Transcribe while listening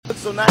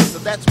So nice, so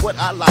that's what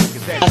I like.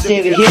 Is that I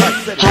said it here,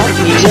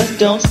 how you just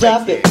don't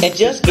stop it and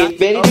just get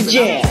ready to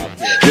jam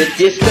with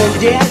Disco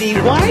Daddy,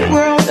 Wide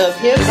World of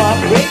Hip Hop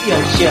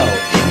Radio Show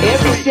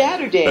every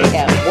Saturday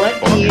at 1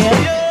 p.m.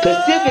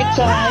 Pacific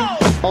Time,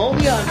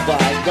 only on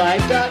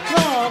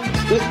VibeLive.com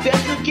with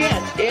special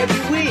guests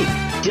every week.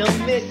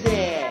 Don't miss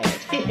it.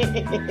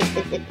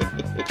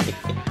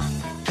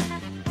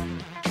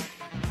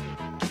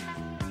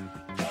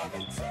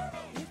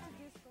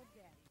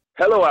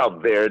 Hello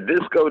out there,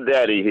 Disco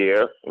Daddy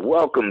here.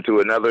 Welcome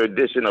to another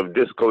edition of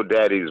Disco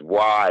Daddy's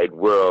Wide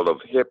World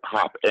of Hip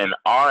Hop and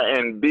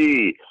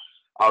RnB,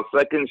 our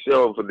second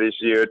show for this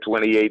year,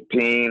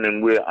 2018,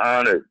 and we're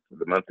honored for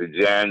the month of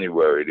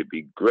January to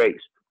be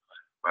graced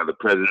by the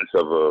presence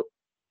of a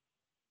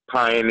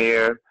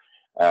pioneer,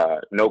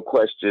 no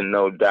question,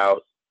 no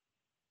doubt,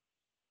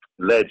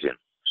 legend,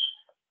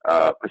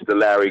 Mr.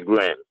 Larry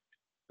Glenn.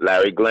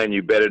 Larry Glenn,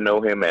 you better know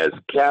him as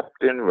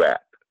Captain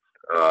RAPP.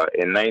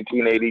 In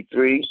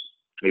 1983,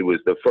 he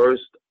was the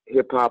first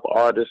hip-hop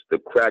artist to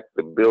crack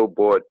the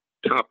Billboard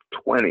top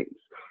 20s.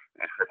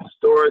 A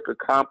historic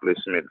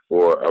accomplishment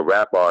for a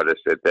rap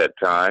artist at that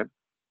time,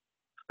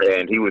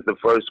 and he was the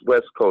first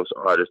West Coast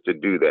artist to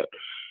do that.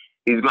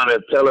 He's going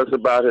to tell us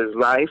about his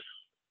life,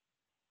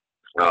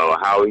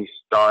 how he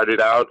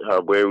started out,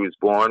 where he was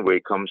born, where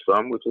he comes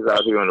from, which is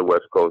out here on the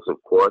West Coast, of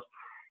course,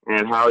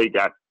 and how he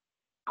got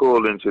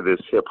pulled into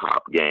this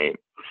hip-hop game.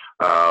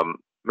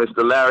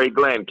 Mr. Larry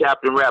Glenn,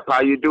 Captain RAPP,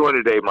 how you doing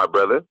today, my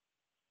brother?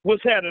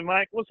 What's happening,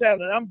 Mike? What's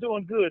happening? I'm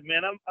doing good,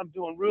 man. I'm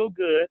doing real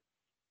good.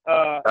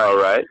 All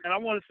right. And I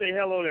want to say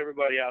hello to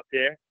everybody out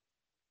there.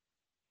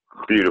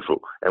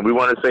 Beautiful. And we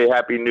want to say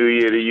Happy New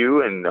Year to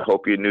you, and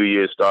hope your New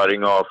Year is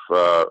starting off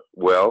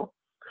well.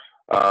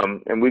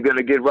 And we're going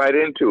to get right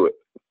into it.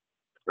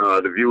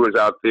 The viewers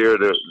out there,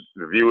 the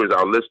viewers,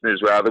 our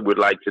listeners rather, would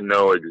like to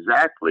know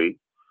exactly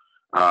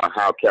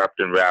how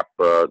Captain RAPP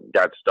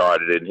got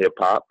started in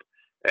hip-hop.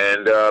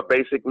 And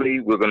basically,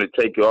 we're going to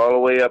take you all the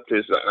way up to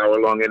this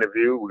hour-long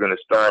interview. We're going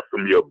to start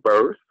from your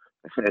birth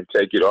and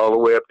take it all the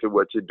way up to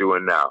what you're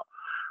doing now.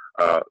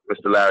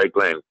 Mr. Larry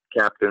Glenn,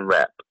 Captain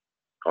RAPP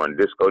on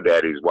Disco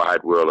Daddy's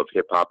Wide World of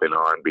Hip Hop and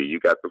R&B.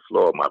 You got the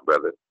floor, my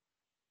brother.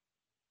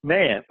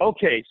 Man,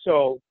 okay,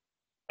 so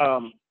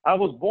I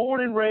was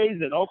born and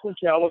raised in Oakland,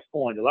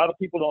 California. A lot of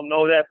people don't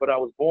know that, but I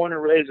was born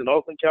and raised in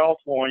Oakland,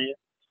 California.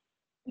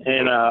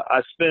 And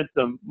I spent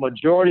the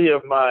majority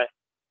of my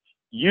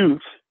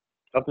youth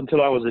up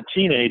until I was a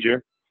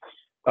teenager,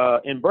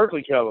 in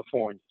Berkeley,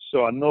 California.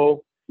 So I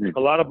know a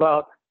lot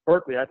about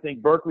Berkeley. I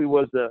think Berkeley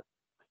was the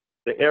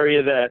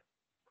area that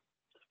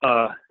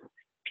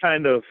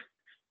kind of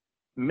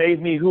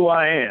made me who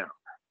I am,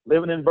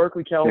 living in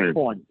Berkeley,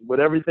 California, with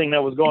everything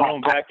that was going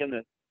on back in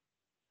the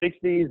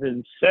 60s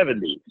and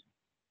 70s.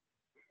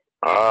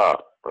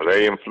 Well,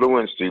 they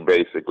influenced you,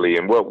 basically.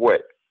 In what way?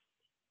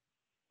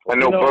 I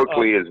know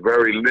Berkeley is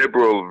very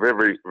liberal,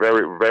 very,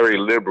 very, very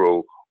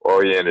liberal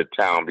oriented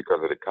town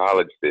because of the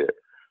college there.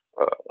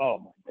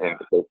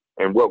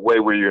 And what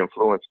way were you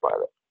influenced by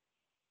that?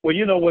 Well,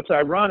 you know what's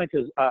ironic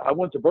is I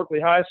went to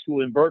Berkeley High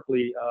School in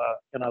Berkeley,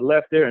 and I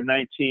left there in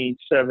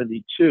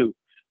 1972.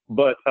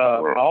 But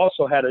I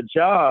also had a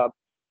job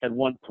at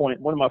one point.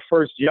 One of my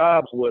first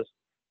jobs was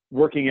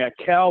working at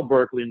Cal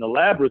Berkeley in the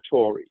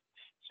laboratory.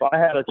 So I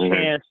had a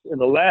chance in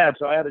the lab.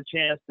 So I had a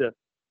chance to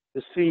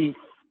see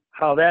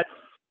how that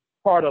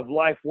part of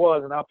life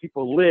was and how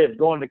people lived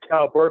going to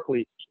Cal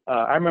Berkeley.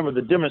 I remember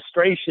the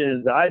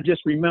demonstrations. I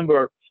just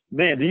remember,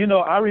 man, do you know,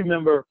 I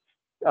remember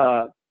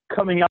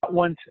coming out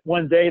one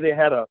day, they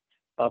had a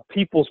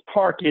People's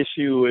Park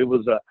issue. It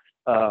was a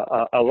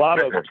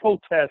lot of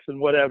protests and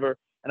whatever.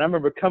 And I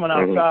remember coming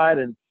outside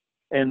and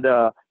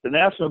the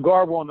National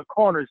Guard were on the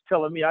corners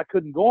telling me I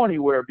couldn't go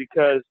anywhere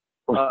because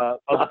of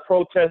the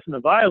protests and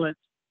the violence.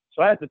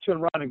 So I had to turn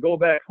around and go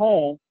back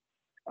home.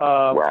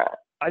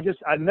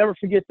 I'd never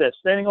forget that,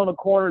 standing on the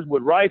corners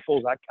with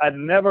rifles. I've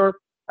never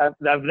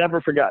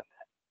forgotten that.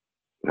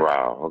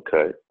 Wow.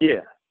 Okay.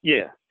 Yeah.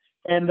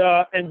 And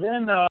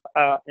then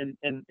in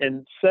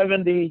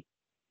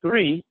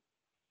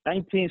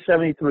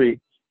 1973,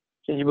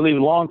 can you believe, a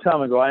long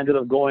time ago, I ended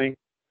up going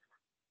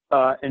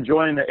and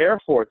joining the Air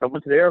Force. I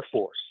went to the Air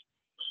Force.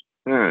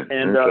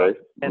 And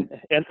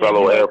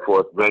fellow Air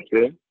Force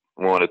veteran,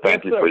 I want to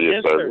thank you for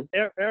your service.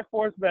 Air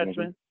Force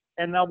veteran.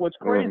 And now what's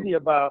crazy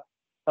about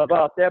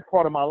that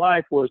part of my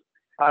life was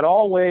I'd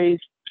always,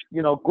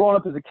 growing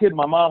up as a kid,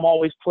 my mom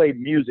always played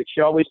music.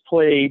 She always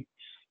played,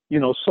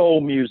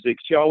 soul music.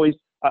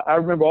 I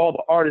remember all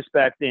the artists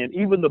back then,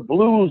 even the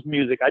blues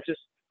music.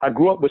 I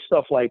grew up with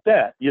stuff like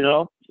that,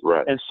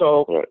 Right. And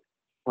so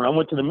when I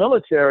went to the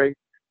military,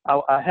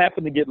 I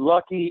happened to get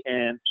lucky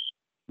and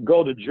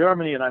go to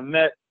Germany, and I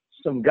met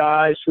some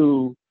guys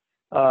who,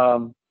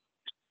 and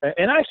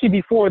actually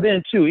before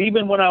then too,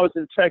 even when I was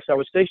in Texas, I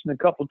was stationed in a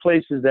couple of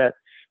places that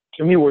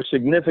to me were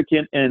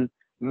significant in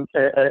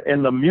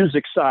the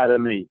music side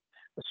of me.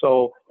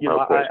 So,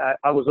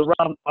 I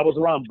was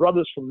around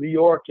brothers from New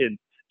York and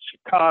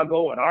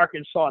Chicago and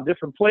Arkansas and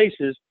different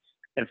places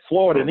and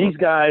Florida. And these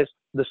guys,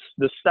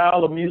 the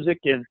style of music,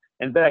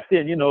 and back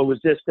then, you know, it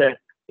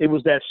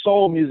was that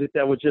soul music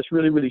that was just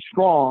really, really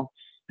strong.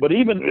 But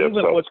even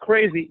what's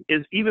crazy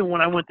is even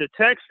when I went to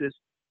Texas,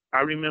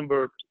 I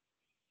remember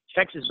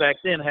Texas back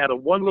then had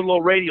one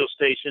little radio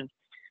station,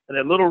 and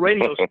that little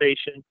radio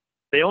station,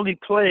 they only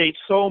played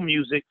soul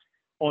music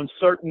on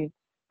certain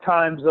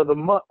times of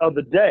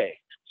the day.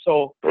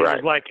 So it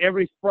was like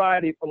every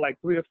Friday for like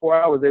 3 or 4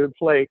 hours, they would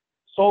play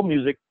soul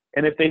music.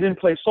 And if they didn't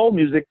play soul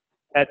music,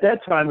 at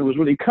that time, it was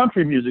really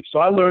country music. So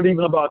I learned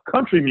even about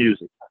country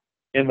music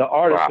and the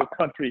artists of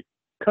country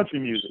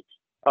music.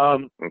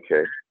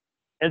 Okay.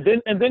 And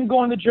then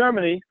going to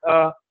Germany,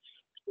 I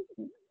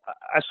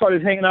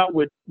started hanging out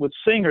with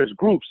singers,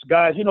 groups,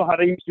 guys. You know how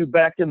they used to do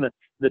back in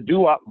the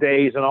doo-wop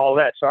days and all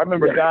that. So I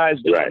remember guys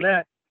doing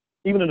that,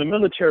 even in the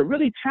military,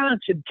 really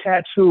talented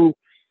cats who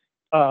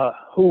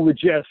would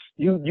just,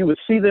 you would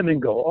see them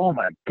and go, oh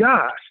my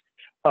gosh,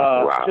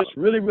 just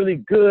really, really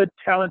good,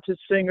 talented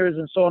singers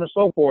and so on and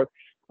so forth.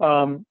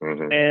 And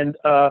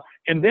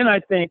then I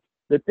think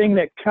the thing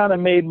that kind of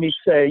made me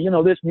say, you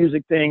know, this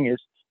music thing is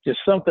just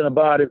something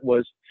about it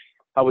was,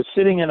 I was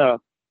sitting in an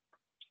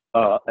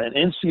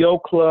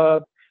NCO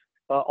club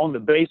on the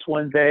base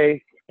one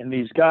day, and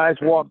these guys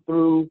walked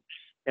through,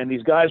 and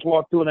as I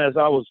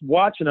was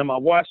watching them, I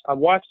watched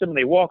them, and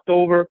they walked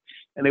over,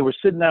 and they were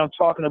sitting down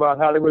talking about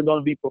how they were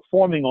going to be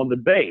performing on the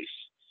base.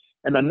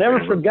 And I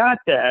never forgot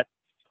that,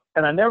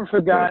 and I never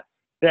forgot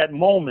that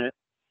moment.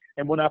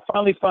 And when I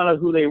finally found out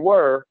who they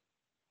were,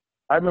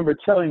 I remember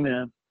telling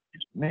them,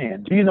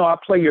 man, do you know I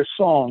play your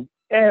song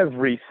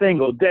every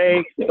single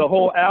day, the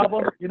whole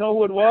album? You know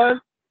who it was?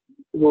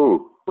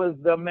 Who? It was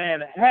the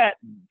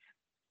Manhattan.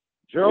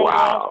 Gerald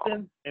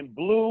Austin and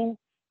Blue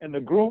and the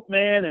Group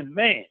Man, and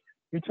man,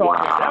 you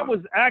talking that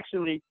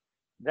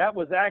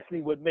was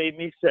actually what made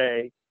me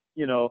say,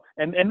 you know,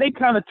 and they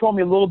kind of told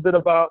me a little bit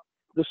about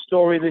the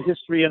story, the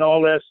history and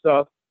all that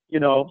stuff, you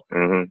know.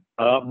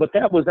 But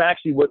that was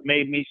actually what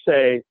made me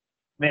say,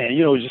 man,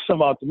 you know, it's just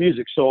something about the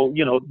music. So,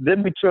 you know,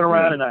 then we turn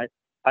around and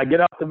I get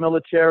out the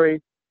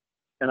military,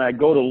 and I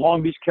go to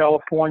Long Beach,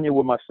 California,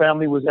 where my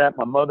family was at,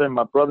 my mother and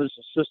my brothers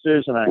and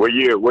sisters. And what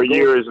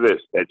year is this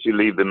that you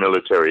leave the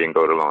military and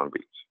go to Long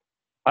Beach?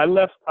 I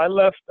left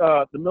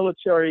the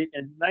military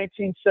in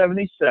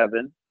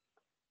 1977,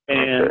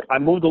 and I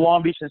moved to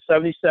Long Beach in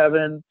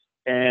 77,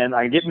 and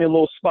I get me a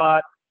little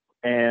spot,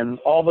 and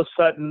all of a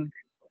sudden,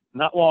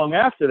 not long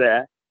after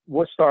that,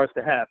 what starts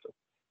to happen?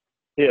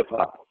 Hip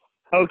hop.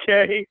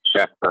 Okay,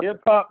 hip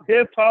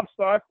hop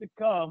starts to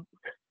come,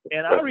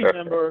 and I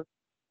remember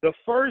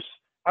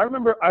I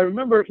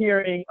remember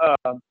hearing,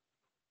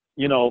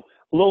 you know,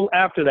 a little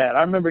after that,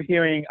 I remember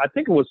hearing, I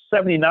think it was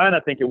 79,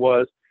 I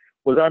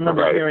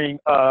remember hearing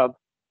the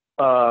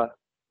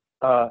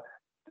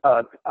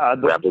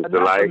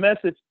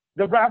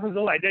Rappers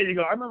Delight. There you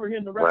go. I remember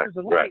hearing the Rappers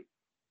Delight.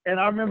 And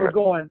I remember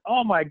going,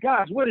 oh my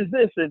gosh, what is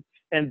this?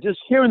 And just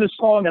hearing the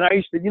song, and I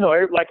used to, you know,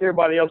 like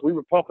everybody else, we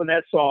were pumping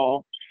that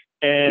song.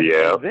 And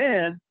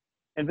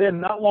then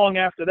not long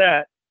after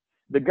that,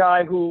 the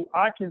guy who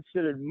I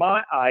considered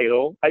my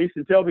idol, I used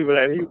to tell people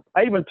that.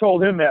 I even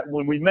told him that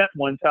when we met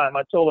one time.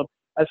 I told him,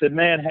 I said,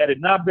 man, had it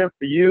not been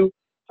for you,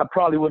 I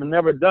probably would have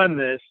never done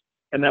this.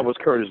 And that was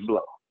Curtis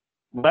Blow.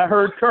 When I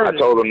heard Curtis, I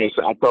told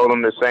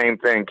him the same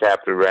thing,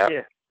 Captain Rapp.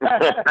 Yeah.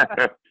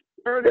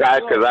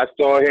 Because I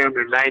saw him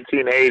in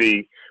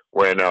 1980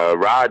 when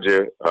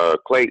Roger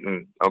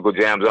Clayton, Uncle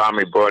Jam's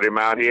Army, brought him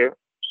out here.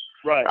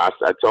 Right.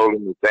 I told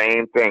him the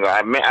same thing.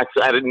 I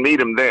didn't meet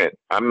him then.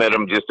 I met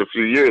him just a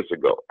few years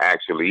ago,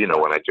 actually, you know,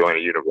 when I joined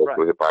the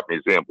Universal Hip Hop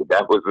Museum. But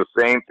that was the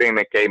same thing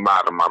that came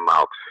out of my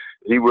mouth.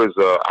 He was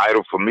an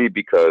idol for me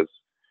because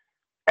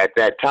at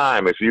that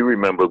time, if you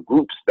remember,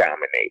 groups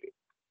dominated.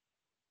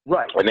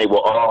 Right. And they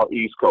were all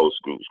East Coast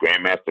groups,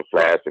 Grandmaster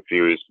Flash, The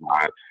Furious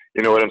Five.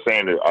 You know what I'm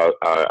saying?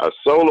 A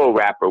solo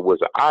rapper was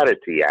an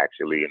oddity,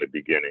 actually, in the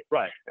beginning.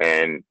 Right.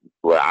 And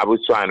well, I was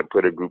trying to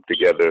put a group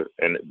together,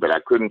 but I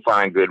couldn't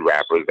find good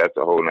rappers. That's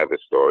a whole nother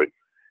story.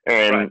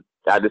 And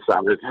I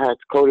decided,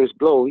 Curtis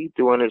Blow, he's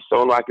doing it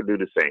solo. I could do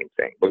the same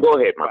thing. But go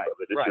ahead, my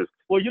brother. This is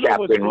well, you know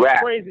Captain what's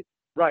Rapp. crazy?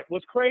 Right.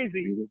 What's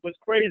crazy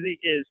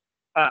is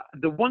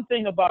the one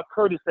thing about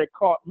Curtis that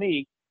caught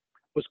me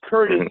was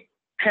Curtis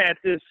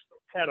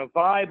had a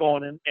vibe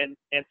on him, and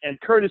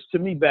Curtis, to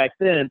me back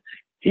then,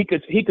 he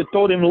could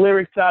throw them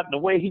lyrics out, and the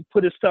way he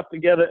put his stuff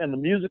together, and the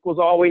music was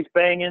always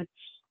banging,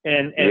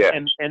 and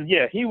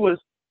he was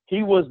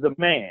the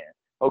man.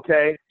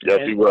 Okay. Yes,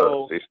 and he was.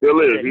 So, he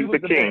still is. He's the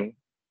king. Man.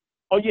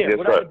 Oh yeah, yes,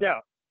 without a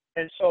doubt.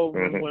 And so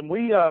when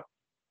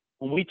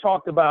we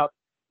talked about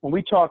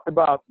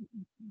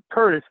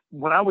Curtis,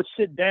 when I would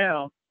sit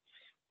down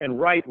and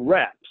write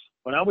raps,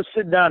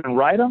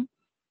 them,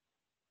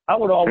 I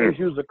would always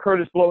use a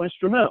Curtis Blow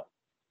instrumental.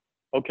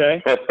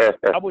 Okay,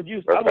 I would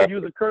use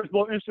a Curtis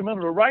Blow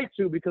instrumental to write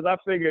to, because I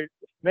figured,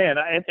 man,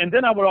 and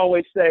then I would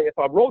always say, if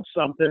I wrote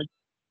something,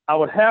 I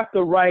would have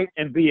to write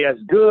and be as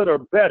good or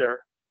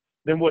better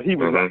than what he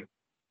was writing.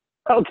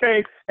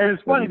 Okay, and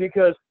it's funny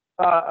because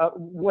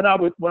when I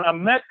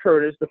met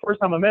Curtis, the first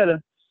time I met him,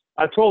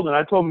 I told him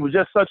it was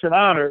just such an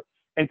honor.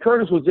 And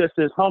Curtis was just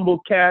this humble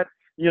cat,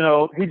 you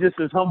know, he just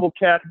this humble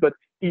cat, but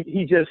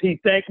he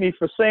thanked me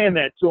for saying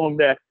that to him,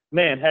 that,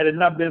 man, had it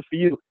not been for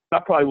you, I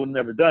probably would have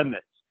never done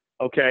this.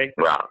 Okay.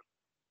 Wow.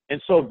 And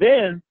so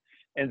then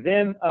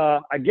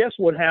I guess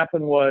what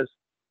happened was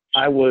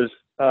I'd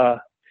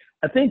gone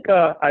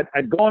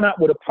out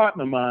with a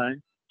partner of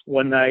mine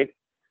one night.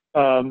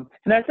 And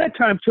at that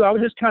time too, I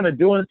was just kind of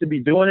doing it to be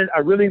doing it. I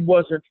really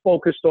wasn't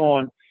focused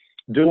on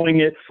doing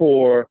it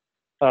for,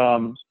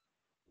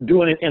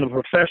 doing it in a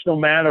professional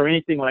manner or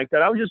anything like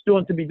that. I was just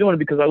doing it to be doing it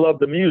because I love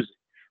the music.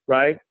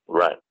 Right.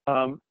 Right.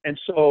 And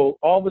so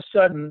all of a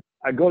sudden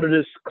I go to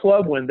this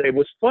club one day.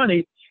 What's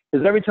funny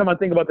is every time I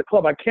think about the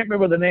club, I can't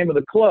remember the name of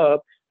the club.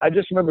 I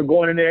just remember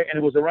going in there, and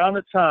it was around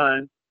the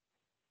time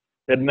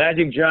that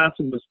Magic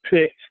Johnson was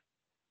picked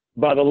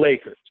by the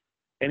Lakers.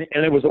 And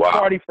it was a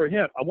party for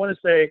him. I want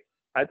to say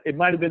it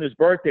might have been his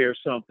birthday or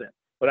something,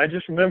 but I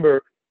just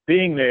remember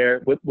being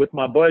there with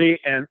my buddy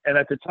and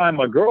at the time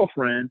my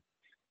girlfriend,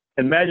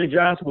 and Magic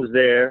Johnson was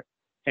there.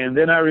 And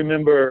then I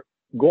remember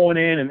going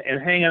in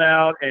and hanging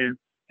out. And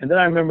then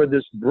I remember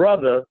this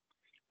brother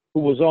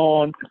who was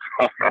on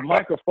a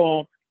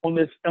microphone on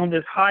this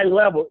high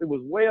level. It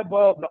was way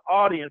above the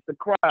audience, the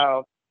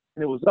crowd,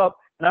 and it was up.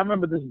 And I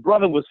remember this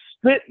brother was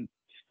spitting.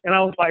 And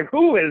I was like,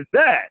 who is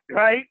that,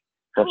 right?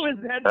 Who is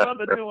that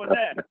brother doing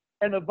that?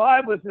 And the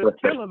vibe was just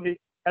killing me.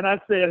 And I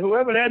said,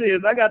 whoever that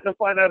is, I got to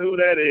find out who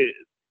that is.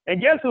 And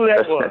guess who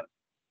that was?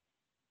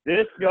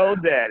 Disco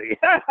Daddy.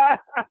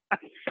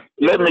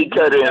 Let me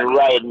cut in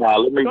right now.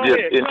 Let me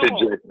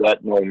interject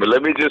that moment. I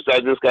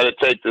just got to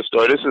take the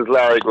story. This is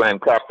Larry Glenn,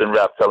 Captain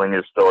Rap, telling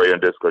his story on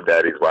Disco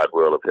Daddy's Wide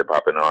World of Hip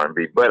Hop and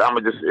R&B. But I'm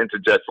going to just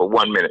interject for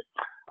 1 minute.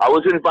 I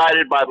was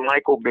invited by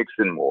Michael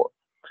Mixon Moore,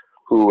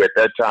 who at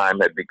that time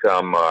had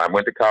become, I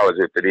went to college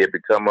with it, he had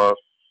become a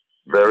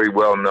very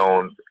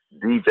well-known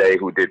DJ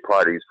who did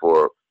parties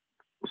for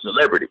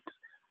celebrities.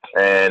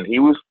 And he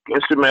was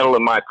instrumental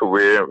in my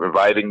career,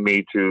 inviting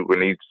me to,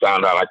 when he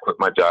found out I quit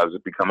my job to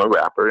become a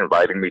rapper,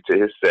 inviting me to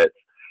his set.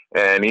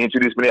 And he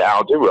introduced me to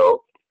Al Jarreau,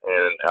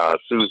 and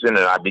Susan and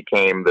I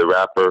became the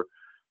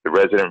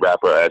resident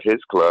rapper at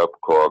his club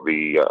called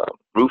the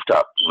Roof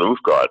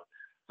Garden.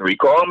 So he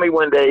called me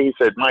one day, he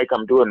said, Mike,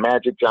 I'm doing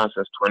Magic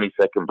Johnson's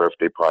 22nd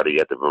birthday party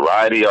at the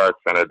Variety Arts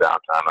Center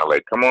downtown LA.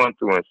 Come on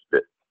through and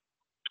spit.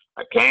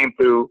 I came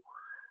through,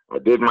 I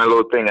did my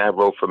little thing I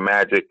wrote for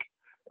Magic,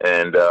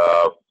 and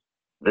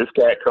this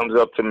cat comes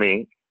up to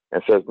me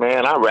and says,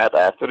 man, I rap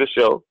after the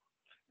show.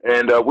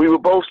 And we were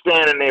both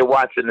standing there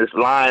watching this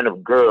line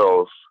of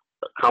girls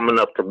coming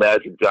up to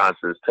Magic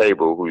Johnson's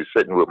table, who was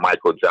sitting with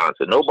Michael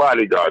Johnson. No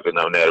bodyguards or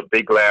nothing. They had a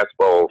big glass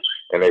bowl,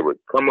 and they would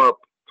come up,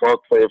 talk,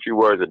 say a few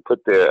words, and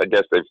put their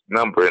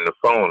number in the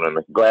phone on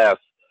a glass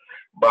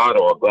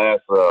bottle or glass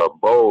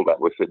bowl that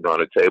was sitting on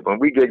the table.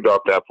 And we gigged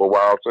off that for a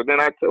while. So then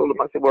I told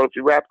him, I said, well, if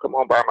you rap, come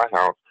on by my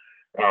house.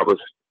 And I was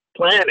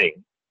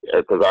planning,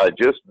 because I had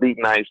just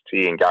beaten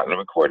Ice-T and gotten a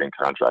recording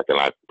contract, and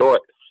I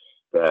thought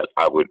that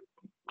I would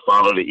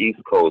follow the East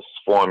Coast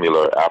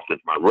formula. After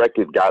my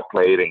record got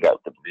played and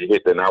got to be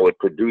hit, then I would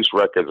produce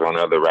records on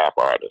other rap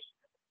artists.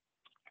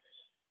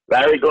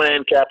 Larry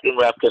Glenn, Captain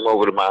Rap, came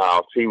over to my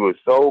house. He was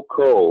so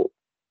cold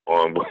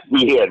on what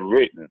he had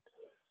written.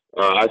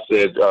 I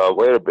said,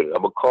 wait a minute,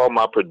 I'm going to call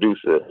my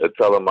producer and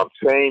tell him I'm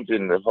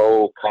changing the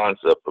whole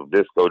concept of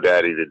Disco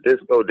Daddy to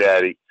Disco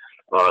Daddy.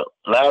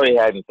 Larry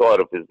hadn't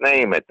thought of his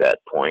name at that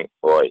point,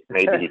 or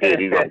maybe he did.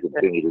 He's going to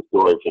continue the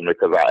story for me,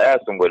 because I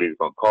asked him what he's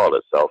going to call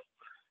himself.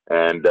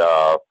 And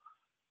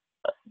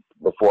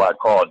before I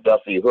called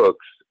Duffy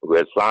Hooks, who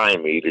had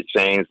signed me, to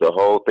change the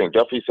whole thing,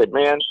 Duffy said,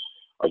 man,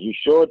 are you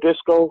sure,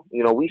 Disco?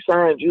 You know, we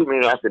signed you.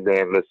 Man, I said,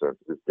 man, listen,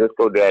 it's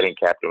Disco Daddy and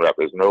Captain Rap.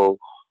 There's no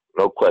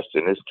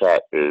question. This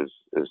cat is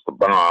the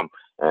bomb.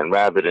 And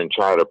rather than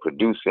try to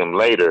produce him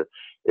later,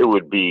 it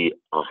would be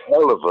a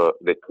hell of a,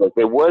 because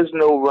there was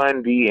no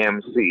Run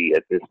DMC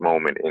at this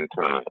moment in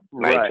time,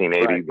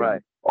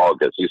 1980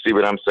 August. You see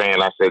what I'm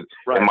saying? I said,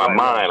 in my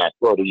mind, I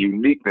saw the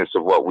uniqueness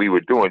of what we were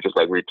doing, just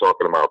like we were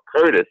talking about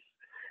Curtis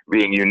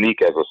being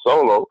unique as a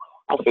solo.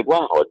 I said,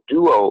 wow, a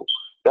duo,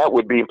 that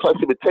would be, plus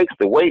it takes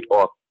the weight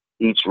off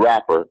each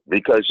rapper,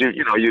 because you're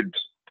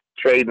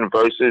trading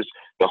verses.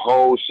 The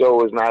whole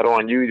show is not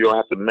on you. You don't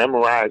have to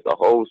memorize the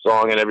whole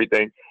song and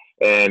everything.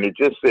 And it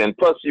just, and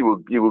plus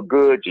you were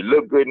good, you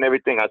look good and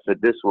everything. I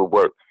said, this will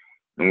work.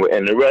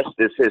 And the rest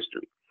is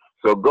history.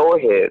 So go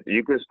ahead.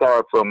 You can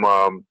start from,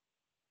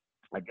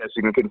 I guess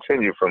you can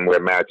continue from where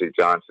Magic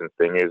Johnson's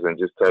thing is and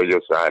just tell your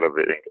side of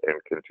it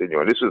and continue.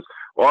 And this was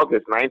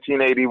August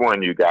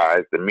 1981, you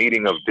guys, the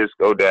meeting of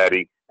Disco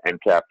Daddy and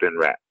Captain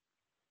Rap.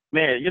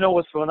 Man, you know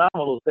what's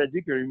phenomenal is that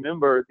you can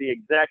remember the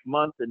exact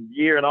month and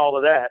year and all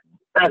of that.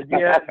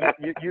 Yeah,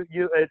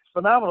 it's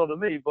phenomenal to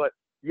me, but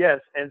yes.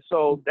 And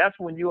so that's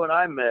when you and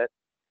I met,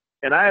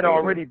 and I had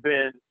already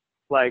been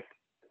like,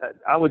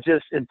 I was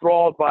just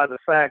enthralled by the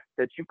fact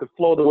that you could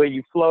flow the way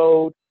you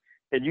flowed,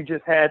 and you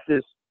just had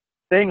this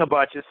thing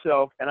about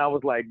yourself. And I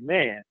was like,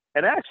 man,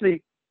 and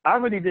actually I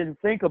really didn't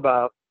think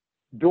about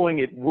doing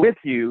it with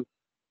you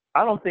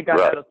I don't think I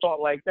had a thought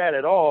like that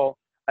at all.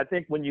 I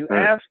think when you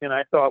asked, and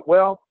I thought,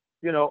 well,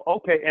 you know,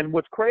 okay. And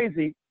what's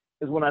crazy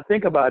is when I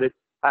think about it,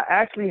 I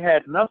actually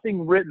had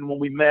nothing written when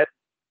we met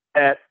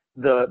at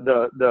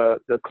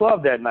the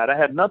club that night. I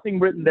had nothing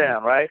written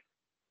down, right?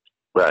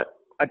 Right.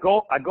 I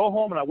go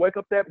home and I wake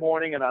up that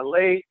morning and I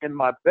lay in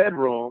my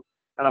bedroom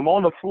and I'm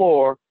on the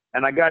floor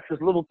and I got this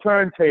little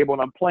turntable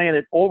and I'm playing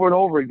it over and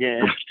over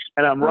again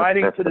and I'm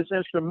writing to this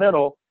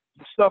instrumental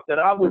stuff that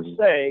I would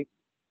say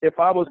if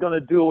I was going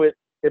to do it,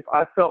 if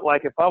I felt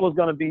like if I was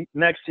going to be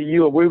next to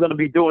you and we were going to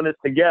be doing this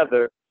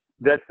together,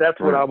 that's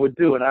what I would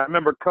do. And I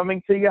remember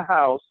coming to your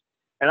house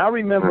and I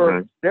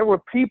remember there were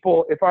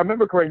people, if I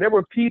remember correctly, there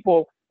were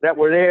people that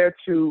were there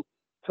to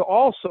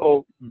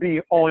also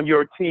be on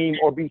your team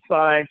or be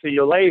signed to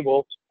your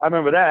label. I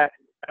remember that.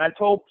 And I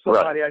told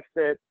somebody, I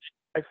said,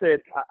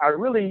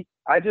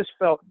 I just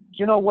felt,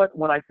 you know what,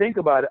 when I think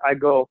about it, I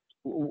go,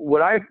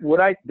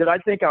 did I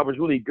think I was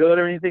really good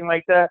or anything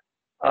like that?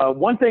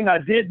 One thing I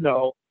did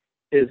know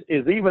is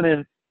even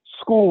in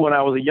school when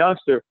I was a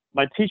youngster,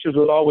 my teachers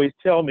would always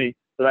tell me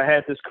that I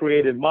had this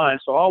creative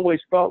mind. So I always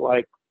felt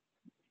like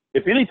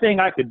if anything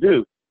I could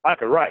do, I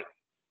could write.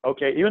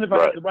 Okay. Even if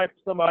I had to write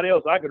for somebody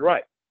else, I could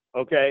write.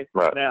 Okay.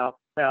 Right. Now,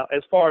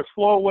 as far as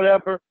flow or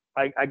whatever,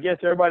 I guess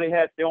everybody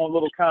had their own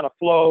little kind of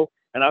flow,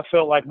 and I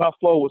felt like my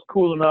flow was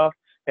cool enough,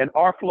 and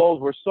our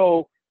flows were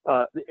so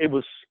it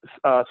was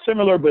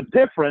similar but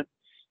different,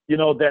 you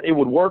know, that it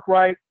would work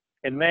right.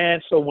 And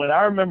man, so when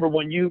I remember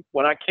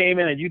when I came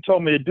in and you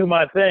told me to do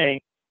my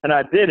thing, and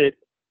I did it,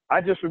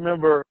 I just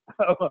remember.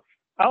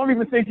 I don't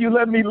even think you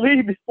let me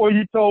leave before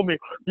you told me,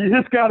 you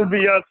just got to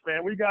be us,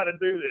 man. We got to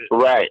do this.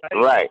 Right.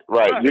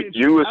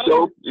 You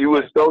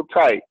were so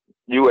tight.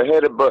 You were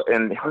head above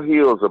and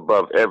heels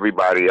above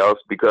everybody else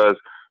because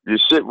your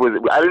shit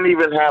was. I didn't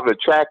even have a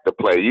track to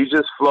play. You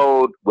just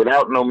flowed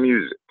without no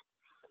music.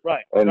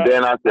 Right. And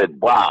then I said,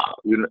 "Wow,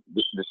 you know,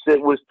 the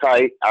shit was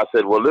tight." I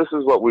said, "Well, this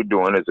is what we're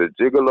doing. It's a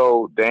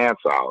gigolo dance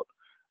out."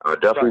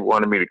 Definitely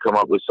wanted me to come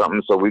up with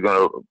something, so we're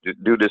gonna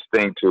do this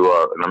thing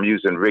to. And I'm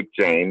using Rick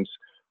James.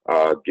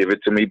 Give It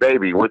To Me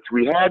Baby, which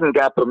we hadn't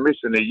got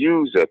permission to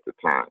use at the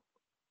time.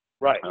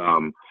 Right.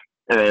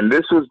 And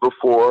this was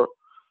before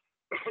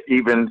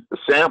even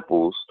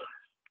samples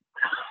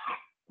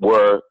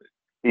were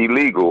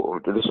illegal.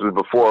 This was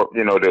before,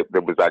 you know,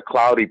 there was that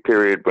cloudy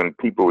period when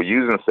people were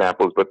using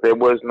samples, but there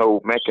was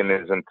no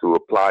mechanism to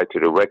apply to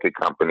the record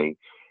company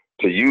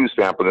to use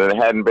samples. And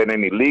there hadn't been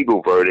any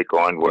legal verdict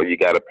on, well, you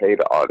got to pay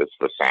the artists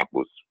for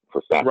samples,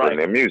 for sampling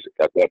their music.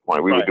 At that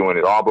point, we were doing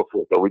it all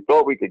before. So we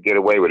thought we could get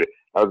away with it.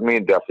 That was me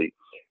and Duffy.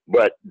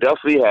 But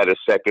Duffy had a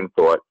second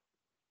thought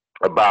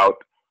about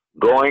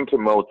going to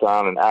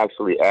Motown and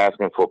actually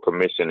asking for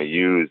permission to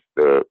use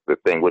the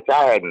thing, which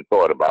I hadn't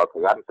thought about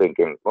because I'm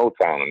thinking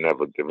Motown will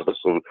never give us.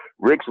 So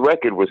Rick's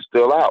record was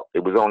still out.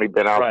 It was only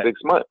been out 6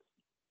 months,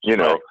 you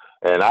know.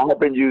 And I have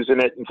been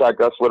using it. In fact,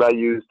 that's what I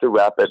used to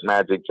rap at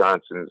Magic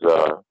Johnson's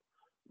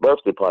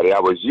birthday party. I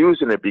was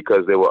using it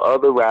because there were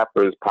other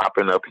rappers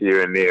popping up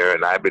here and there,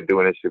 and I've been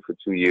doing this shit for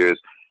 2 years.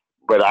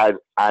 But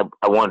I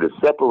wanted to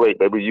separate.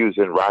 They were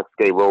using Rock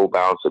Skate Roll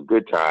Bounce or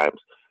Good Times.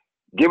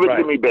 Give It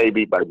To Me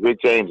Baby by Rick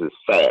James is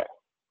fast.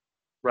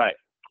 Right.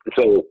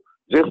 So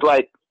just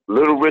like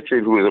Little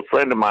Richard, who was a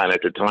friend of mine at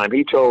the time,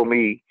 he told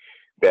me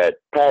that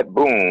Pat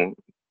Boone,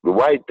 the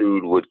white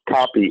dude, would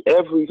copy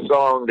every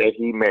song that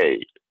he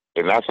made.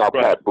 And that's how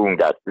Pat Boone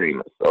got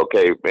famous,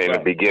 okay, in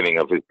the beginning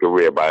of his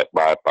career by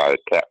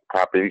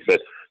copy. He said,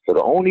 so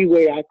the only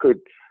way I could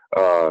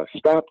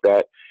stop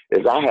that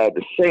is I had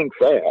to sing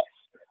fast.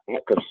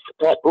 Because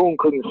Pat Boone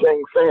couldn't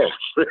sing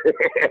fast.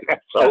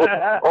 So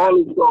all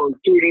his songs,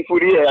 Tutti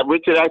Frutti,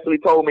 Richard actually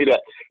told me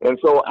that. And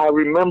so I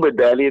remembered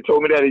that. He had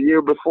told me that a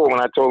year before when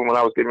I told him what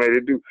I was getting ready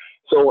to do.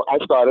 So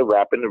I started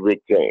rapping to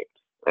Rick James.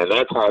 And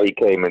that's how he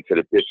came into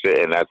the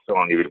picture, and that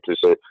song even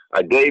so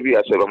I said,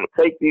 I'm going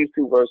to take these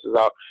two verses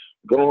out,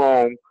 go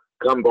home,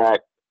 come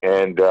back,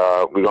 and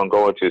we're going to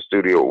go into the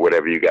studio or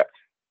whatever you got.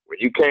 When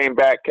you came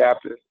back,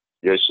 Captain,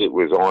 your shit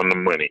was on the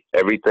money.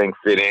 Everything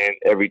fit in.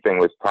 Everything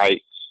was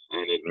tight.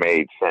 And it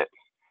made sense.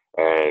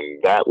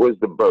 And that was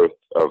the birth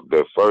of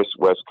the first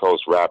West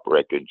Coast rap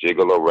record,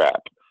 Gigolo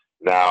Rap.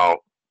 Now,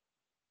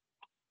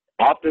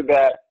 after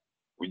that,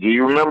 do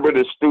you remember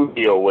the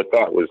studio, what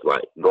that was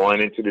like,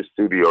 going into the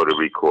studio to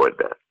record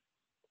that?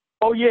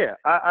 Oh, yeah.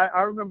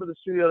 I remember the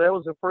studio. That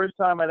was the first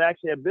time I'd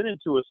actually had been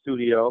into a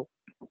studio.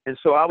 And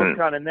so I was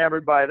kind of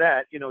enamored by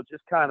that, you know,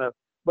 just kind of.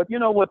 But you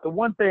know what? The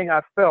one thing I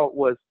felt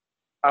was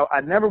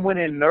I never went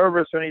in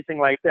nervous or anything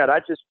like that. I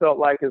just felt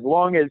like as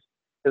long as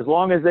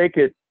they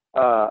could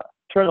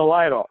turn the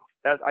light off.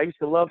 I used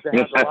to love to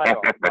have the light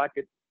off,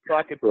 so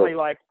I could play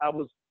like I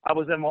was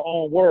in my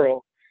own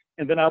world,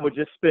 and then I would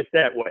just spit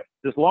that way.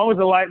 As long as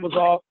the light was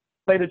off,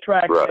 play the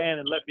track, man,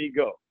 and let me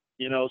go.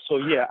 You know, so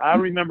yeah, I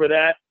remember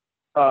that.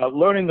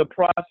 Learning the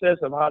process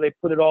of how they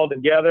put it all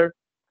together.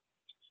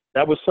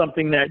 That was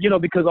something that, you know,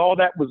 because all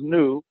that was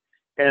new,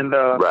 and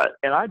I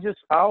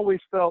always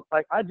felt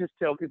like, I just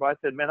tell people, I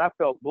said, man, I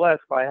felt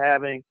blessed by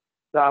having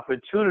the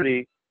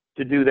opportunity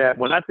to do that.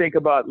 When I think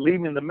about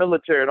leaving the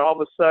military and all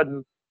of a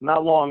sudden,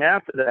 not long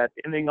after that,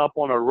 ending up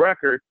on a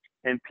record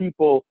and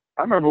people,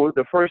 I remember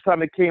the first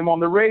time it came on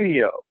the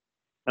radio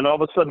and all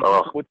of a sudden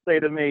people would say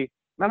to me,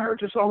 man, I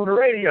heard your song on the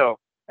radio.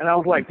 And I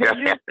was like, did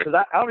you? Because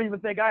I don't even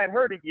think I had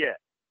heard it yet.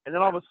 And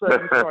then all of a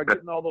sudden you start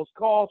getting all those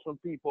calls from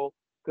people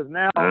because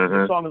now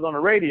the song is on the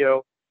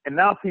radio and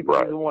now people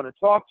either want to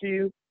talk to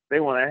you, they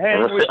want to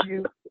hang with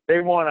you,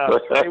 everybody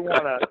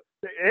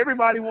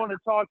want to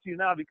talk to you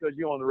now because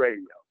you're on the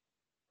radio.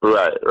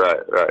 Right.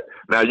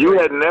 Now you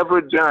had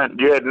never DJ'd,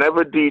 you had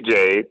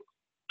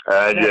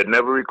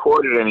never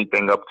recorded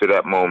anything up to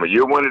that moment.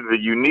 You're one of the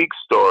unique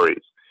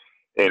stories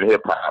in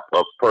hip hop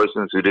of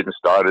persons who didn't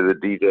start as a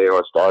DJ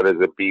or start as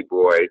a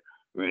b-boy,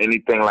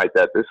 anything like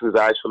that. This was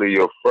actually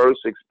your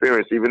first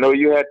experience, even though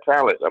you had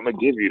talent. I'm gonna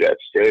give you that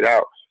straight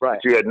out. Right.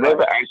 But you had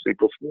never actually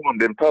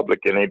performed in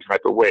public in any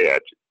type of way,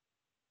 had you?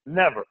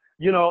 Never.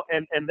 You know,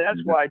 and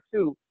that's why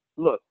too.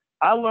 Look,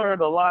 I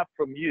learned a lot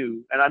from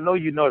you, and I know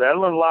you know that. I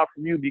learned a lot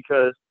from you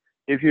because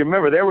if you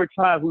remember, there were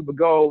times we would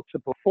go to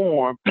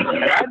perform, and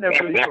I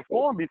never really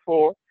performed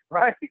before,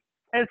 right?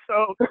 And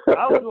so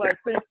I would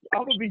I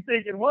would be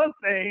thinking one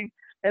thing,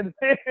 and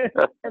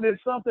if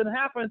something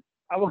happened,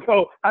 I would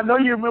go. I know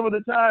you remember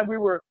the time we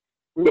were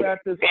at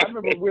this. I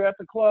remember we were at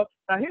the club.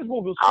 Now here's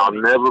what was funny.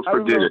 I'll never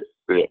forget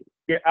it.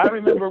 Yeah, I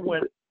remember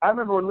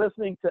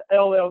listening to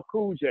LL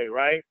Cool J,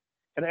 right?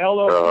 And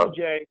LL Cool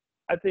J.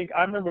 I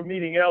remember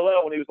meeting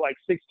LL when he was like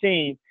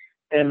 16,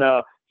 and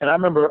I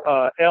remember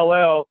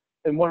LL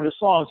in one of the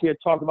songs he had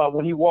talked about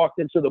when he walked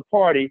into the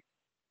party,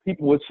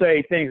 people would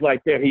say things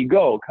like "There he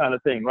go" kind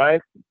of thing,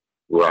 right?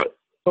 Right.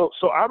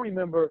 So I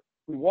remember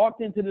we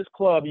walked into this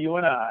club, you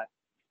and I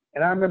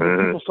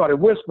remember people started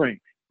whispering,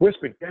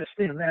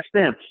 that's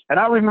them. And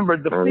I remember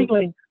the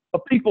feeling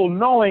of people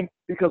knowing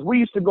because we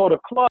used to go to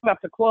club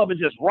after club and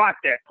just rock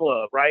that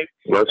club, right?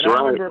 That's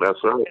right.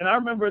 And I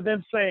remember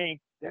them saying,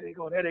 "There they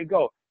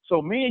go."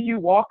 So me and you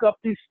walk up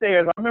these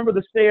stairs. I remember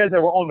the stairs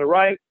that were on the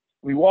right.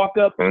 We walk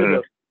up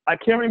to I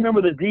can't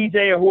remember the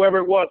DJ or whoever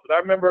it was, but I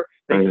remember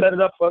they set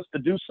it up for us to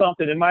do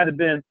something. It might have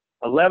been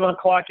 11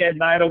 o'clock at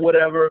night or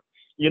whatever,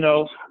 you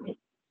know.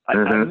 I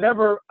will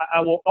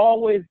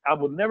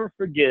never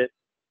forget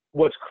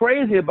what's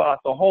crazy about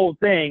the whole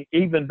thing,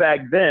 even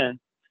back then,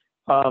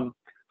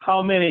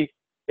 how many,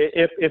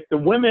 if the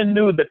women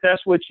knew that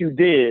that's what you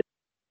did,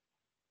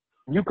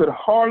 you could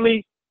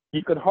hardly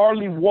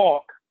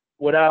walk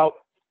without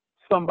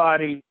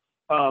somebody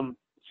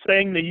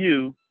saying to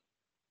you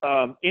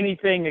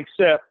anything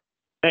except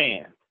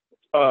man.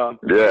 You know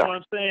what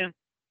I'm saying?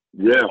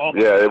 Yeah,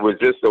 it was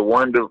just a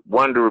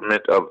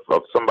wonderment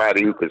of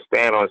somebody who could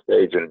stand on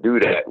stage and do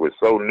that. It was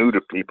so new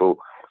to people.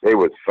 They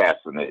were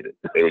fascinated.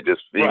 They were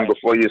just even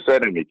before you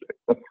said anything.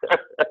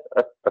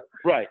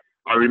 Right.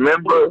 I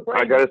remember,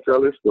 I got to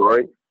tell this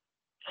story.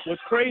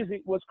 What's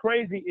crazy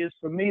is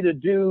for me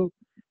to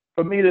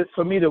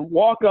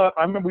walk up.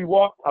 I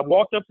remember I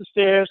walked up the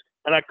stairs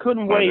and I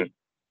couldn't wait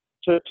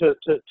I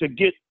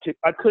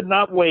could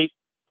not wait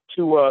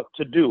to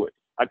do it.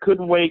 I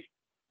couldn't wait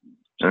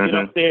to get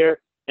up there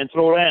and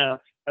throw down.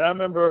 And I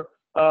remember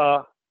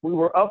we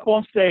were up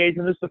on stage,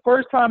 and it's the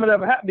first time it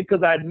ever happened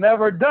because I'd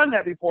never done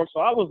that before.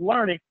 So I was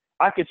learning.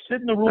 I could sit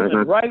in the room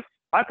and write.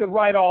 I could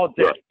write all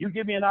day. You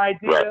give me an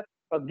idea,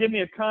 or give me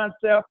a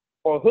concept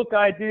or a hook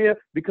idea.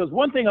 Because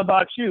one thing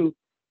about you,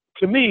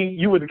 to me,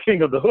 you were the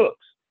king of the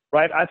hooks,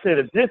 right? I said,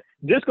 if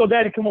Disco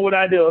Daddy come up with an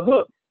idea of a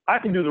hook, I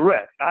can do the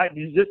rest.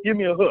 You just give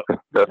me a hook.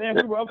 Then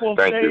we were up on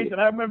stage, and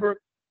I remember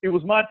it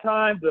was my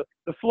time, the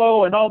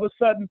flow, and all of a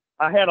sudden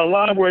I had a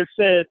line where it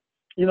said,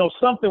 you know,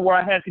 something where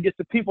I had to get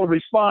the people to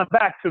respond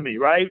back to me,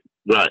 right?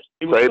 Right.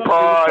 Say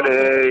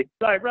party.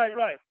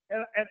 Right.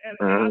 And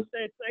I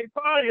said, say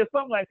party or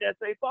something like that.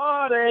 Say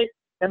party.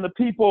 And the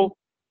people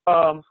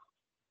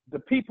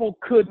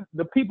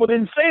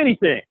didn't say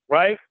anything,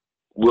 right?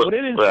 Well, when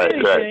they didn't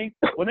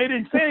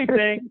say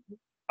anything,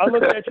 I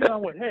looked at you and I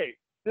went, hey,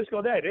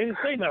 Disco Daddy, they didn't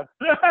say nothing.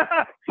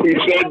 He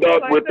said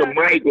that with the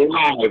mic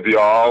live,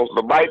 y'all.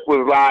 The mic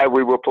was live.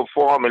 We were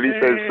performing. He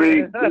said,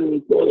 see.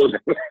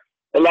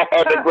 And I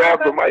had to grab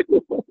the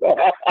microphone.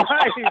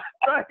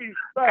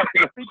 Right.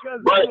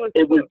 Because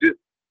it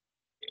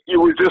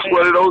was just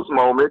one of those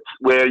moments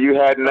where you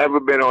had never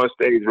been on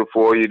stage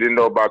before. You didn't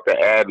know about the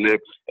ad lib,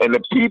 and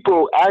the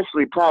people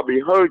actually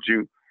probably heard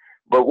you.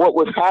 But what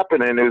was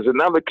happening is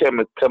another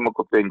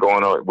chemical thing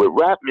going on with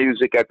rap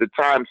music at the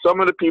time. Some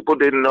of the people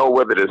didn't know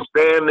whether to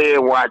stand there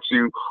and watch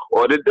you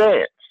or to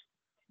dance.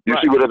 You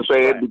see what I'm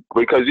saying? Right.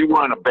 Because you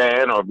weren't a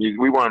band, or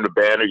we weren't a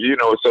band, or, you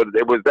know. So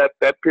there was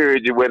that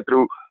period you went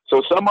through.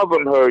 So some of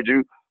them heard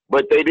you,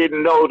 but they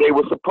didn't know they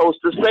were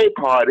supposed to say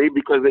party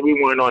because we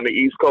weren't on the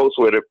East Coast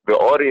where the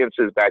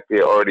audiences back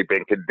there already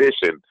been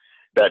conditioned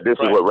that this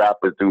is what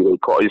rappers do. They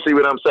call. You see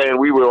what I'm saying?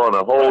 We were on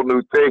a whole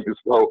new thing,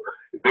 so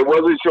it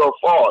wasn't your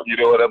fault. You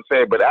know what I'm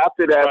saying? But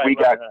after that, we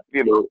got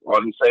you know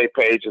on the same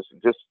page. Just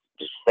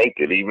fake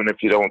it, even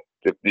if you don't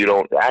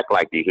act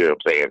like you hear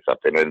them saying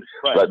something, and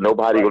but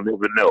nobody will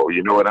never know.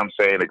 You know what I'm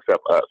saying?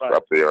 Except us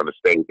up there on the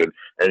stage,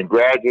 and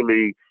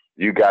gradually.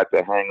 you got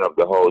the hang of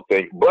the whole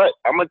thing. But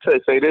I'm gonna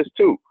say this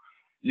too.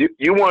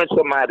 You weren't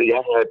somebody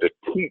I had to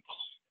teach,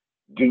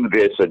 do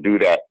this or do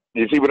that.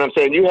 You see what I'm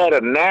saying? You had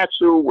a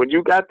natural, when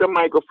you got the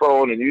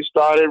microphone and you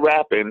started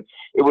rapping,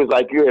 it was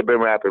like you had been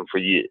rapping for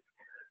years.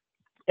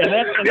 And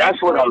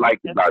that's what I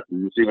liked about you.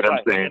 You see what I'm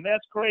saying? And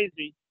that's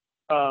crazy.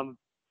 The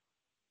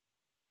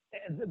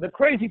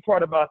crazy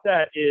part about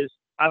that is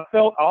I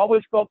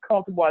always felt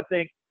comfortable. I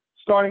think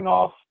starting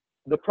off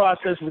the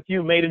process with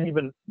you made it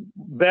even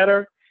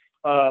better.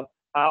 I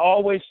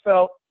always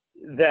felt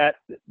that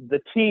the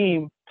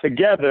team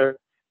together,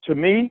 to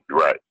me,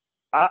 right.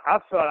 I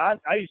felt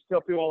I used to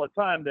tell people all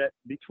the time that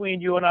between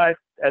you and I,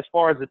 as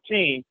far as a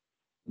team,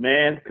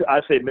 man,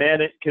 I say, man,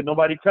 can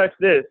nobody touch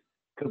this?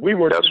 Because we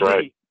were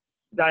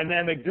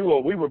dynamic duo.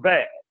 We were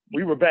bad.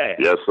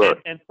 Yes, sir.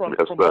 And from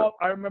all,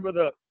 I remember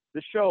the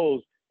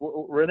shows,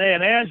 Renee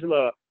and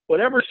Angela,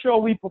 whatever show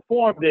we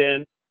performed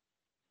in,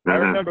 I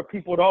remember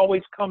people would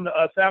always come to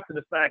us after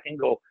the fact and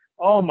go,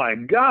 "Oh my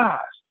gosh,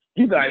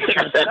 you guys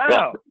turned it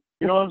out."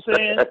 You know what I'm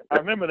saying? I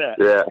remember that.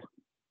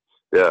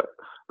 Yeah.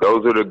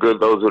 Those are the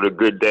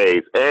good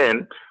days.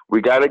 And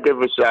we got to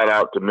give a shout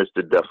out to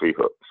Mr. Duffy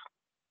Hooks.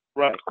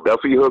 Right.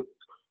 Duffy Hooks,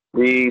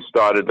 he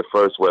started the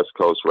first West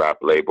Coast rap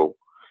label.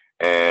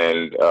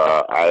 And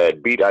I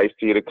had beat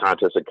Ice-T at a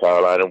contest at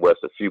Carolina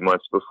West a few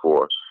months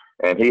before.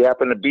 And he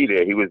happened to be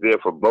there. He was there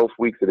for both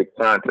weeks of the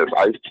contest.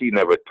 Ice-T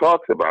never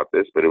talks about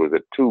this, but it was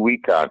a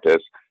 2-week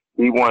contest.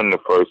 He won the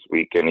first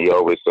week, and he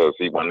always says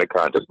he won the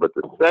contest. But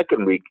the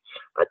second week,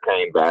 I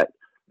came back,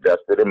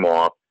 dusted him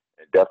off,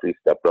 and Duffy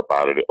stepped up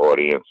out of the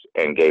audience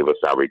and gave us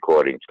our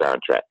recordings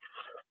contract.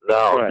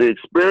 Now, the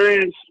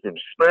experience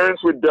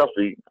with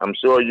Duffy, I'm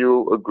sure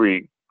you'll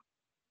agree,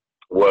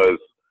 was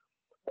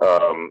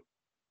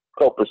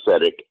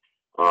copacetic.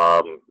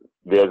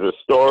 There's a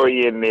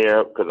story in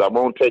there, because I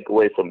won't take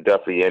away from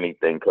Duffy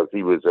anything, because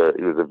he was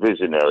a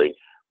visionary.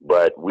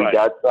 But we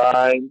got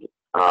signed,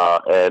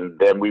 and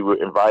then we were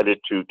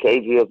invited to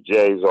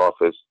KGFJ's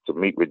office to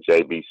meet with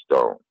J.B.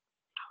 Stone,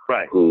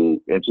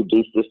 who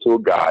introduced us to a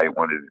guy who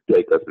wanted to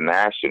take us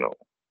national.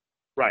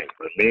 Right.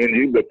 But me and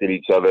you looked at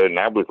each other, and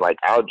that was like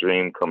our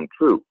dream come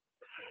true.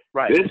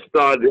 Right. This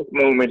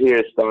moment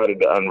here started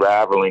the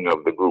unraveling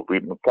of the group.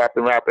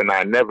 Captain Rapp and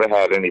I never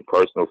had any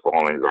personal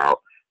fallings out.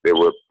 There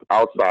were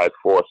outside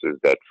forces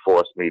that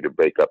forced me to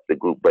break up the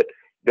group. But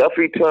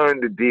Duffy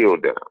turned the deal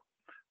down,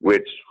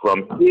 which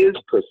from his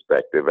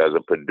perspective as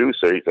a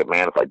producer, he said,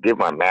 man, if I give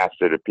my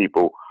master to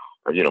people,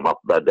 you know,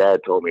 my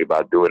dad told me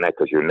about doing that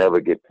because you'll never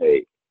get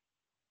paid.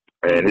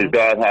 And his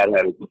dad had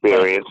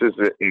experiences,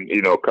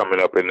 you know, coming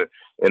up in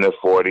the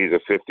 40s or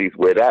 50s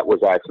where that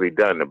was actually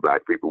done to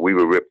black people. We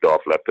were ripped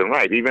off left and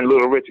right. Even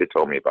Little Richard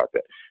told me about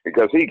that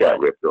because he got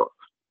ripped off.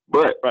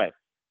 But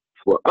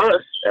for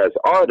us as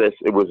artists,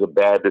 it was a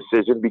bad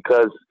decision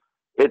because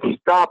it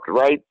stopped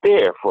right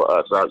there for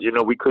us. You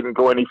know, we couldn't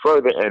go any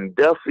further. And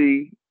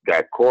Duffy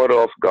got caught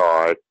off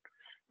guard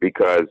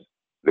because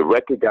the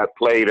record got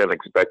played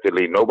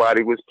unexpectedly.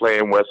 Nobody was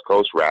playing West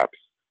Coast raps.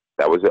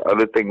 That was the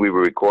other thing we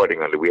were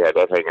recording under. We had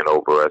that hanging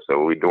over us, and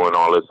we were doing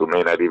all this, we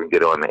may not even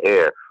get on the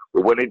air.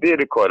 But when it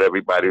did, it caught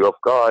everybody off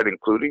guard,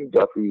 including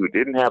Duffy, who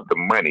didn't have the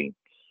money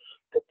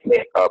to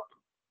pick up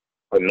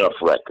enough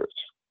records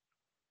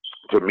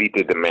to meet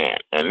the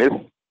demand. And this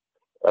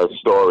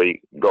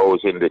story goes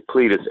into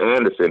Cletus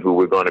Anderson, who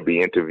we're going to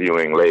be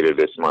interviewing later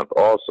this month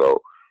also.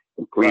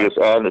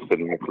 Cletus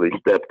Anderson actually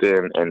stepped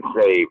in and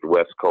saved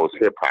West Coast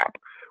hip-hop,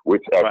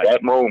 which at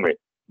that moment,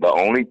 the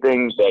only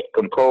things that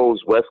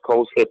composed West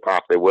Coast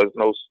hip-hop, there was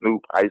no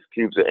Snoop, Ice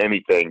Cubes, or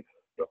anything.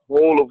 The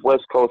whole of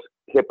West Coast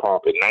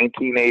hip-hop in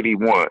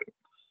 1981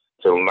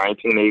 till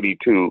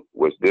 1982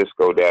 was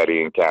Disco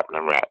Daddy and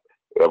Captain Rapp.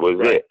 That was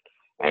it.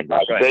 And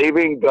by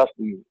saving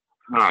Dusty's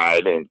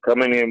hide and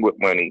coming in with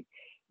money,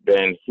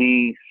 then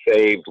he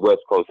saved West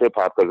Coast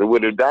hip-hop because it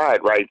would have died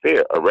right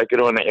there. A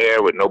record on the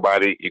air with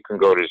nobody, you can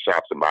go to the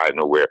shops and buy it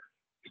nowhere.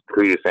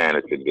 Cletus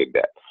Anderson did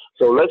that.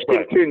 So let's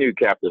continue,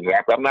 Captain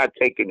Rapp. I'm not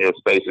taking your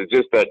space. It's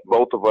just that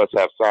both of us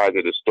have sides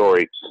of the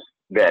story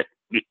that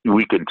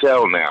we can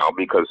tell now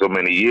because so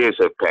many years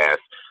have passed.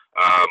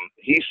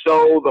 He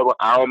sold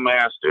our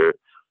master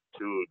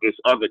to this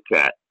other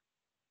cat.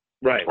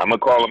 Right. I'm going to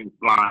call him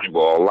Flying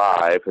Ball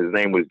Live. His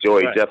name was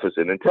Joey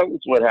Jefferson. And tell us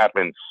what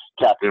happened,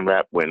 Captain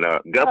Rapp, when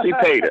Duffy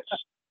paid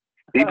us.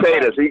 He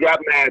paid us. He got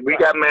mad. We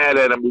got mad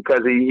at him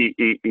because he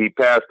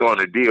passed on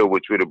a deal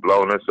which would have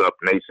blown us up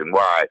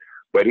nationwide.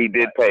 But he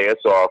did pay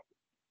us off.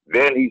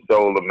 Then he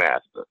sold the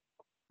master.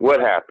 What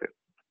happened?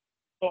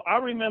 So I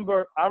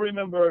remember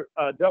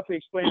Duffy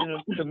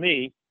explaining to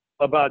me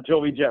about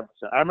Joey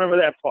Jefferson. I remember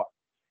that part.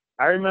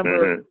 I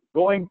remember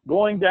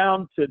going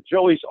down to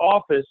Joey's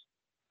office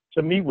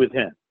to meet with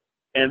him.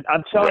 And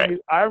I'm telling you,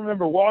 I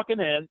remember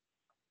walking in,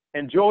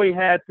 and Joey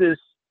had this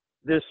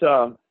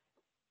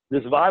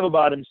vibe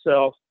about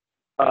himself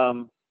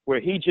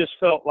where he just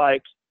felt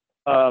like,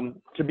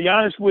 to be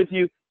honest with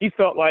you, he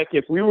felt like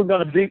if we were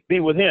going to be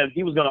with him,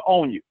 he was going to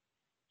own you.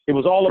 It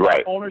was all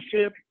about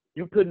ownership.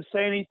 You couldn't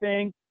say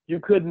anything. You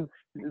couldn't,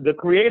 the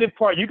creative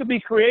part, you could be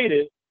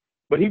creative,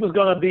 but he was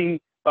going to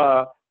be,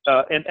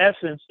 in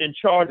essence, in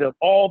charge of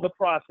all the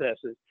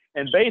processes.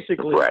 And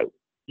basically,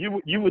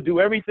 you would do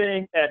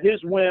everything at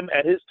his whim,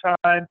 at his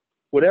time,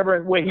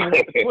 whatever way he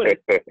wanted to put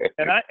it.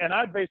 And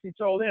I basically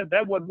told him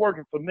that wasn't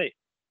working for me.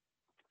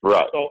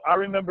 Right. So I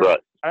remember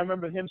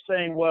him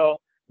saying, well,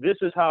 this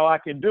is how I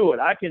can do it.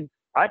 I can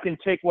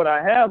take what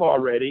I have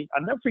already.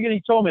 I'll never forget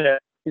he told me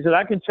that. He said,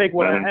 I can take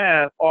what I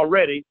have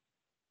already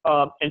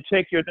and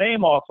take your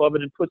name off of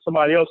it and put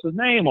somebody else's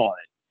name on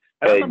it.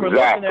 And I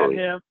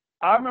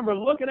remember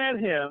looking at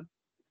him,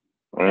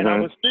 and I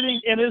was sitting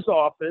in his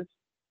office,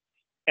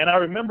 and I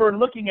remember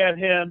looking at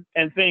him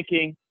and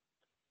thinking,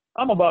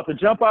 I'm about to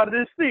jump out of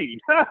this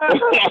seat. I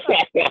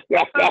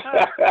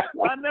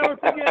never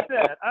forget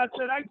that. I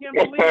said, I can't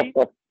believe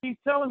he's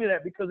telling me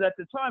that, because at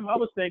the time I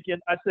was thinking,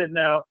 I said,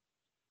 now,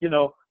 you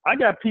know, I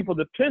got people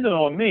dependent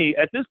on me.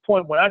 At this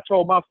point, when I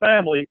told my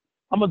family,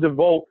 I'm going to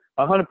devote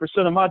 100%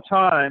 of my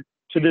time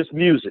to this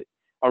music.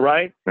 All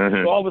right.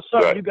 So all of a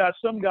sudden you got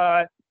some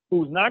guy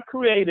who's not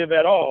creative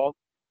at all,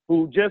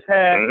 who just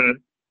had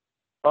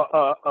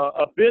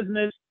a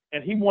business,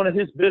 and he wanted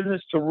his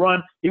business to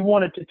run. He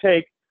wanted to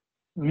take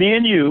me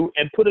and you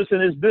and put us in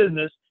his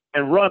business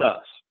and run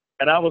us.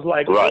 And I was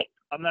like,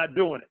 I'm not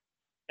doing it.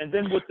 And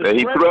then with the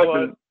threat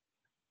was,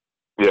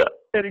 say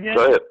it again?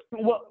 Go ahead.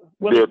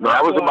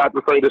 I was about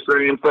to say the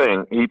same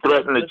thing. He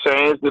threatened to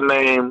change the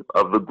name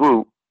of the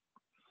group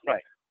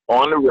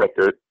on the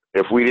record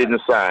if we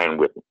didn't sign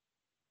with him.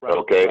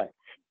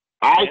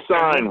 I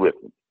signed with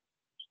him.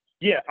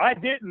 Yeah, I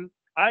didn't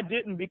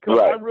because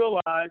I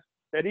realized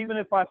that even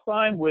if I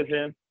signed with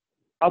him,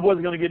 I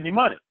wasn't going to get any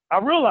money. I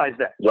realized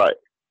that. Right.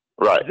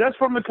 Just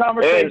from the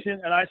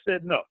conversation, and I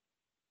said no.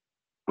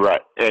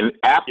 Right. And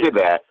after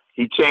that,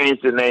 he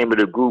changed the name of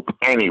the group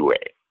anyway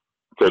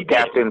to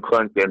Captain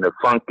Crunch and the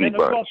Funky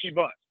Bunch. Funky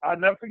Bunch. I'll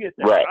never forget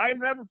that. Right. I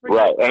never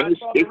forget that. And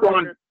it's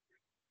on.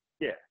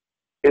 Yeah.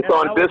 It's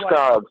on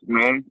Discogs,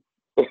 man.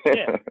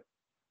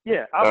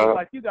 Yeah. I was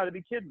like, you got to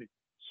be kidding me.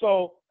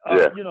 So,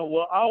 you know,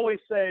 well, I always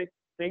say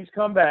things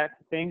come back.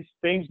 Things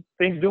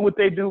do what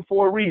they do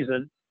for a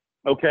reason.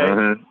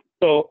 Okay.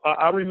 So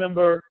I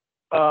remember.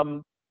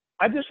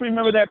 I just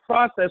remember that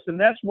process, and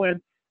that's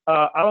when,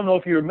 I don't know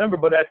if you remember,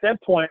 but at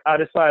that point I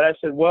decided, I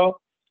said,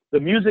 well, the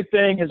music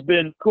thing has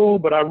been cool,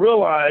 but I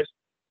realized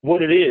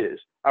what it is.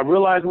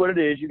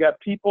 You got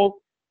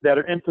people that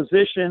are in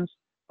positions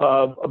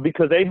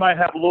because they might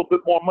have a little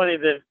bit more money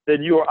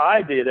than you or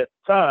I did at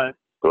the time.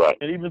 Right.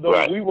 And even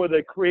though we were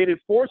the creative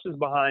forces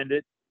behind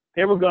it,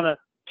 they were going to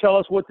tell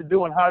us what to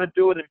do and how to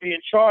do it and be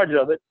in charge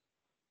of it.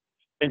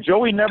 And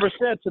Joey never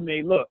said to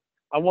me, look,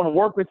 I want to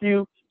work with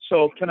you.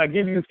 So can I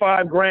give you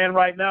 $5,000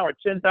 right now or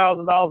 $10,000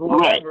 or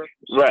whatever?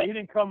 He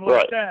didn't come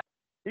like that.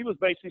 He was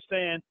basically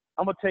saying,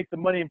 I'm gonna take the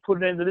money and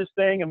put it into this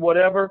thing and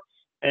whatever.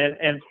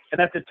 And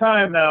at the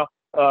time now,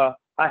 I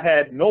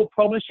had no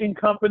publishing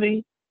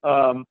company.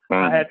 I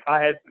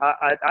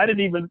don't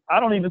even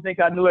think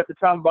I knew at the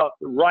time about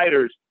the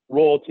writers'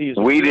 royalties.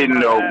 We didn't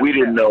know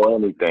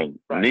anything.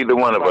 Neither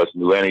one of us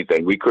knew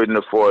anything. We couldn't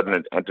afford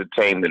an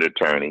entertainment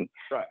attorney.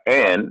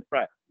 And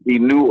he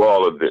knew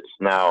all of this.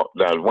 Now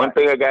one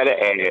thing I got to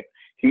add,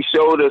 he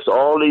showed us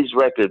all these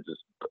records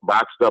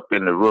boxed up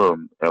in the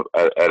room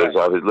at his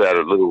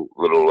little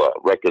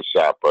record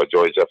shop,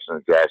 George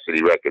Jefferson's Jazz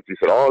City Records. He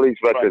said, all these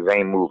records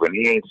ain't moving.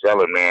 He ain't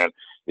selling, man.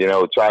 You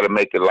know, try to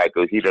make it like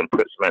he done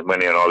spent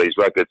money on all these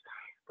records.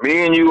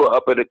 Me and you were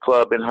up at the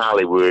club in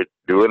Hollywood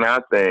doing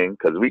our thing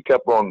because we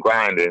kept on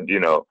grinding,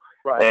 you know.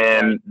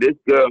 This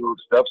girl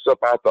steps up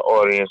out the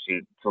audience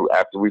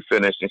after we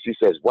finished, and she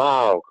says,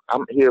 wow,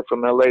 I'm here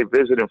from L.A.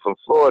 visiting from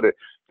Florida.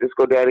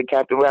 Disco Daddy,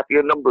 Captain Rap,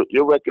 your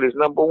record is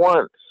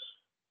 #1.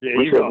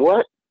 We said,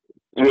 what?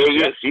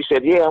 She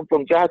said, yeah, I'm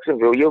from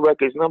Jacksonville. Your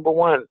record is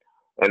 #1.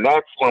 And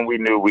that's when we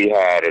knew we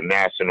had a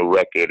national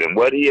record. And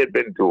what he had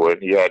been doing,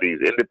 he had these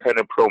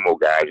independent promo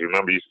guys.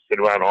 Remember, he used to sit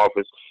around the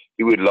office.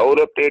 He would load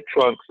up their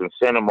trunks and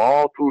send them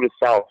all through the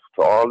South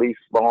to all these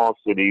small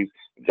cities,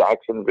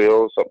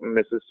 Jacksonville, something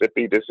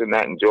Mississippi, this and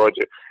that in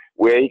Georgia,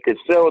 where he could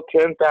sell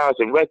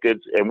 10,000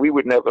 records, and we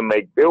would never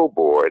make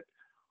Billboard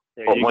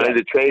or one of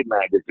the trade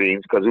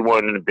magazines because we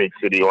weren't in a big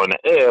city on the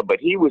air, but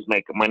he was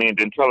making money and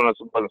then telling us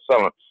he wasn't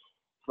selling.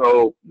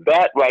 So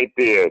that right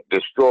there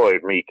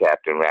destroyed me,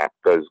 Captain Rap,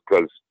 because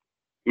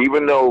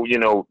even though, you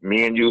know,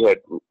 me and you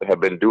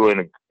have been doing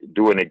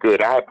it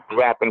good, I've been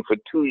rapping for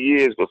 2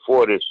 years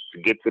before this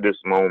to get to this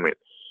moment.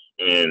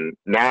 And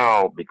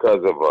now,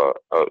 because of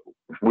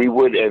we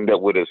would end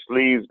up with a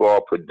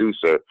sleazeball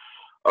producer,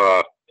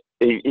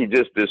 he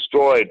just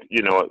destroyed,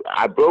 you know,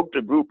 I broke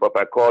the group up.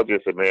 I called you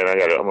and said, man, I'm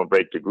going to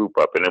break the group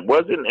up. And it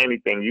wasn't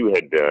anything you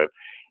had done.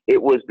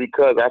 It was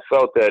because I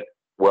felt that,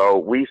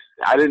 well,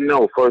 I didn't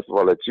know, first of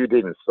all, that you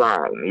didn't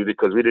sign, either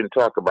because we didn't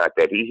talk about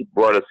that. He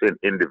brought us in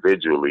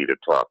individually to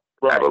talk,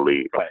 I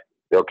believe.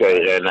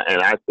 Okay, and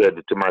I said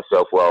to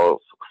myself,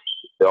 well,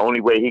 the only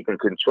way he can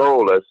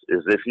control us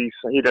is if he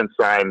didn't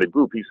sign the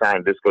group. He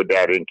signed Disco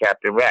Daddy and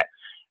Captain Rat.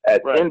 As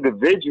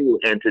individual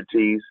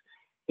entities,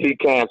 he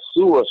can't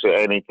sue us or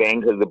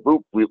anything because the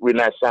group we're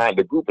not signed.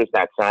 The group is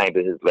not signed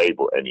to his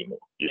label anymore.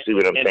 You see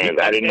what I'm saying?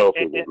 I didn't know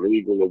if it was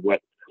legal or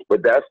what,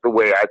 but that's the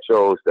way I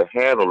chose to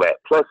handle that.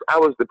 Plus, I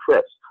was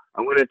depressed.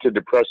 I went into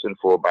depression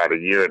for about a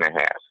year and a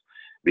half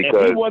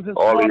because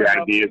all the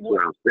ideas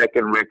for our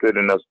second record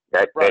and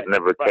that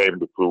never came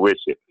to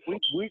fruition.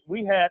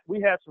 We had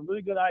some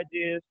really good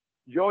ideas.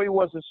 Joey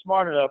wasn't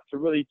smart enough to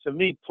really, to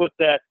me, put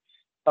that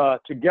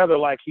together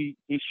like he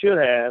should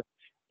have.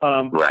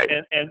 Right.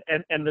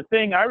 And the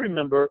thing I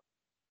remember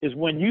is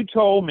when you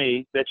told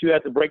me that you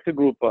had to break the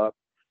group up,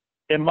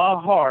 in my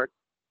heart,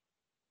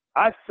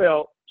 I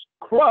felt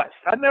crushed.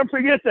 I never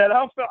forget that.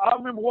 I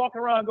remember walking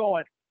around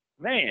going,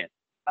 man,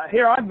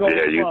 here I go.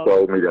 Yeah, you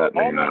told me that,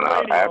 man.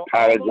 I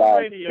apologize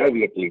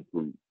publicly.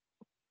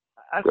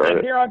 I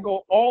said, here I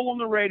go, all on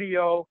the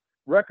radio,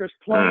 records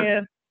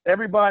playing,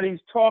 everybody's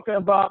talking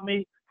about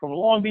me from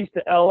Long Beach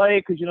to L.A.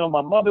 because, you know,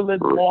 my mother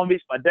lived in Long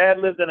Beach, my dad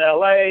lived in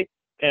L.A.,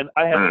 and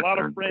I had a lot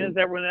of friends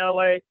that were in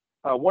L.A.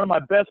 One of my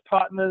best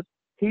partners,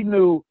 he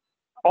knew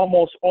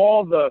almost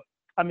all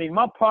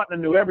my partner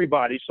knew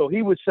everybody. So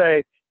he would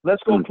say,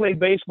 let's go play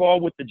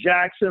baseball with the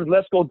Jacksons.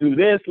 Let's go do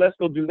this. Let's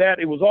go do that.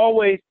 It was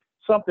always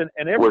something.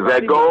 And everybody was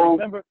that gold?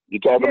 Remember, you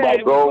talking about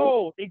it gold? Was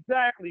gold?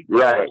 Exactly.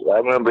 Right. I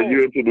remember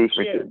you introduced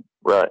me to him.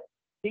 Right.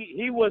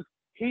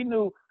 He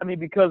knew,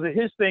 because of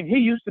his thing,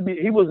 he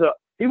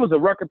was a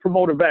record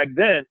promoter back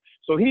then.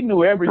 So he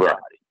knew everybody. Right.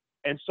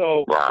 And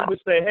so he would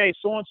say, hey,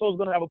 so-and-so's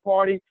going to have a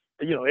party.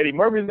 You know, Eddie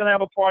Murphy's going to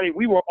have a party.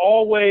 We were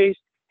always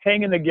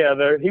hanging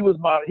together. He was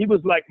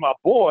like my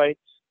boy.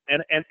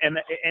 And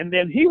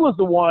then he was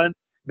the one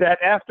that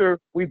after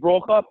we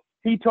broke up,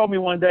 he told me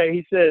one day,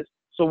 he says,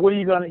 so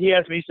he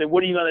asked me, he said,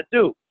 what are you going to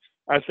do?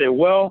 I said,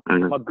 well,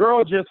 my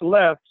girl just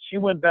left. She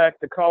went back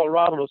to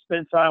Colorado to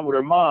spend time with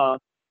her mom.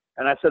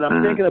 And I said,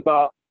 I'm thinking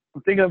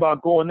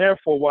about going there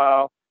for a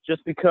while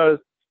just because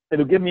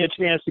it'll give me a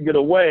chance to get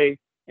away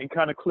and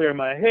kind of clear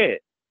my head.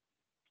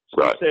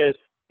 So he says,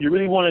 you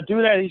really want to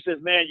do that? He says,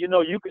 man, you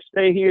know, you could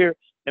stay here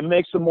and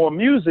make some more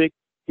music.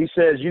 He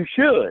says, you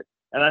should.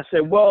 And I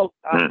said, well,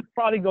 I'm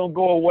probably going to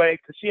go away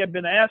because she had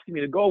been asking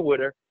me to go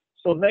with her.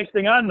 So next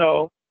thing I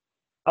know,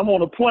 I'm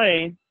on a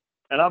plane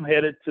and I'm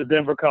headed to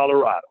Denver,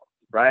 Colorado,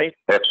 right?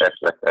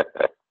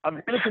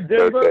 I'm headed to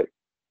Denver. Okay.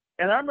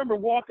 And I remember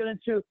walking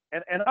into,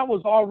 and I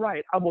was all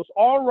right. I was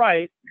all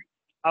right.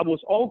 I was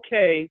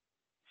okay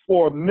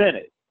for a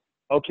minute.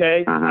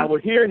 Okay, I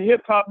would hear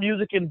hip hop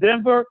music in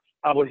Denver.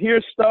 I would hear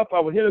stuff.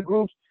 I would hear the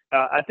groups.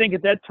 I think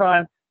at that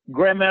time,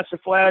 Grandmaster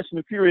Flash and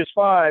the Furious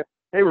Five,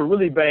 they were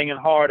really banging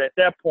hard at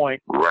that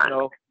point. You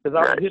know, because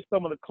I would hit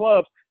some of the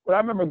clubs. But I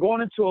remember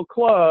going into a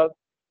club,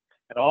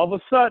 and all of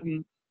a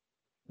sudden,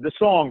 the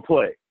song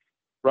played.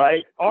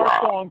 Right, our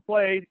song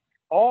played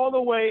all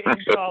the way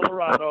in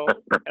Colorado,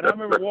 and I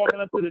remember walking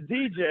up to the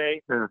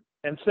DJ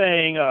and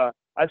saying, "I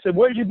said,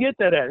 where'd you get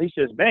that at?" He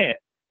says, "Man."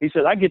 He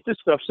said, I get this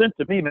stuff sent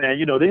to me, man.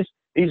 You know, this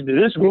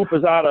group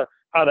is out of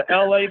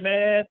LA,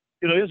 man.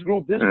 You know, this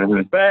group is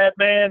bad,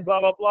 man, blah,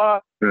 blah, blah.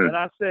 And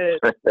I said,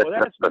 well,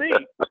 that's me,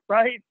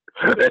 right?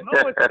 He said,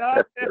 no, it's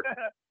not.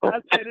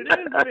 I said, it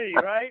is me,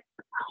 right?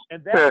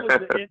 And that was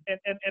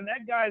and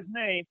that guy's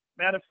name,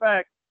 matter of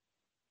fact,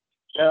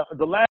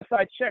 the last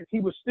I checked, he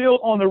was still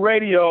on the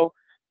radio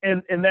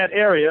in that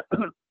area.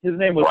 His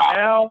name was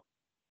Al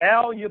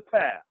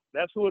Yapap.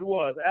 That's who it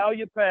was, Al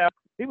Yapap.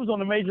 He was on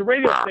the major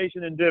radio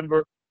station in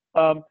Denver.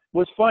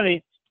 Was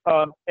funny.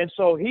 And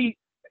so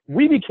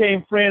we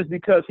became friends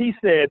because he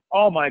said,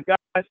 oh my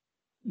gosh,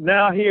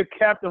 now here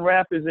Captain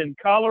Rapp is in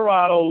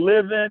Colorado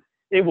living.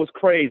 It was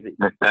crazy.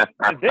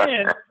 and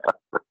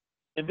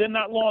then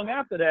not long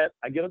after that,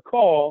 I get a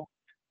call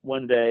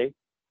one day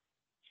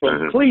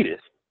from Cletus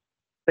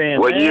saying,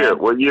 What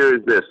year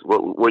is this?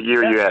 What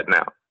year are you at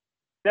now?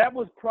 That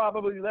was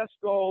probably, let's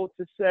go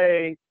to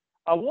say,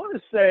 I want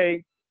to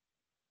say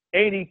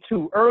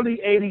 82,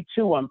 early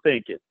 82, I'm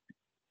thinking.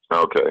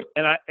 Okay.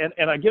 And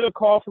I get a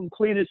call from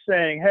Cletus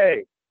saying,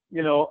 hey,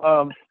 you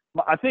know,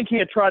 I think he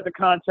had tried to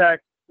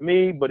contact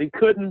me, but he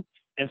couldn't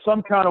in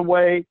some kind of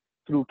way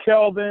through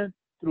Kelvin,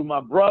 through my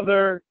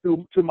brother,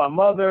 to my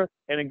mother,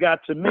 and it got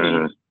to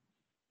me.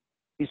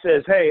 He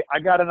says, hey, I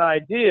got an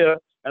idea,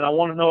 and I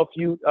want to know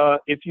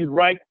if you'd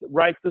write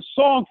the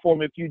song for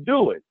me if you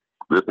do it.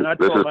 This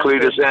is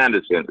Cletus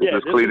Anderson. This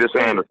is Cletus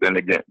Anderson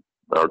again.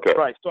 Okay.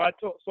 Right. So I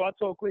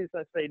told Cletus,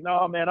 I say,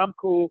 no, man, I'm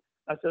cool.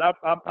 I said,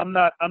 I'm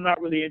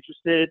not really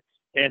interested.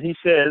 And he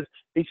says,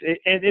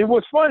 and it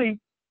was funny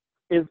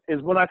is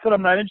when I said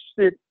I'm not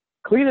interested,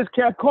 Cletus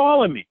kept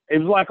calling me. It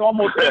was like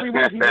almost every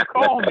week he would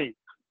call me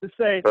to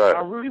say,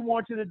 I really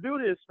want you to do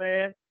this,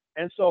 man.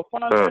 And so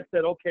finally I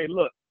said, okay,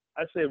 look,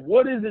 I said,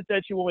 what is it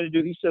that you want me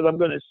to do? He said, I'm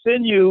going to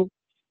send you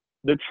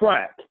the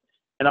track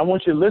and I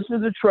want you to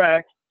listen to the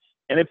track.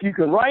 And if you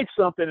can write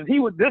something, and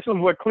this was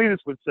what Cletus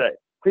would say.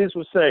 Cletus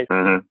would say,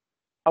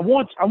 I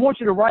want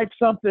you to write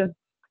something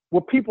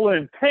where people are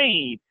in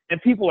pain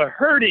and people are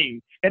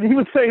hurting. And he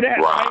would say that,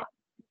 right?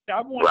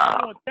 I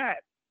want that.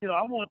 You know,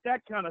 I want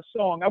that kind of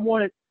song. I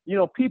wanted, you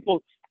know,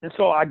 people. And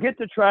so I get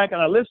the track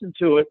and I listen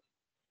to it.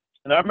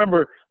 And I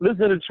remember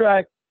listening to the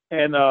track,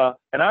 and I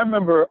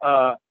remember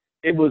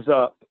it was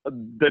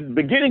the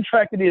beginning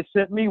track that he had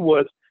sent me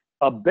was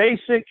a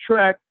basic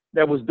track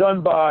that was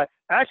done by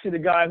actually the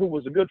guy who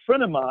was a good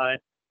friend of mine,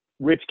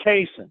 Rich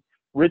Kaysen.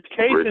 Rich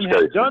Kaysen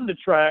had done the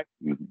track.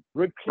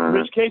 Rich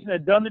Kaysen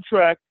had done the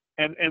track,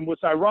 and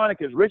what's ironic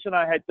is Rich and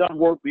I had done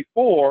work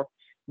before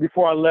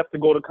I left to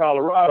go to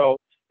Colorado.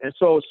 And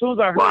so as soon as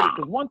I heard it,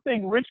 because one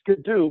thing Rich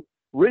could do,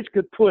 Rich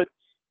could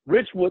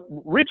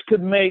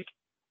make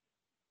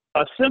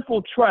a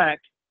simple track,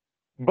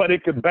 but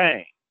it could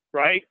bang,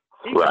 right?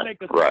 He could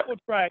make a simple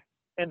track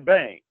and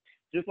bang,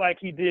 just like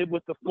he did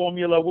with the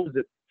Formula, what was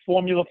it,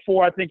 Formula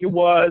 4, I think it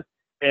was,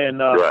 and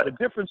the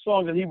different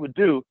songs that he would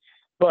do.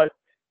 But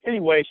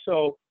anyway,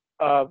 so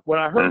when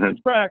I heard the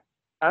track,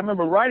 I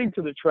remember writing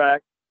to the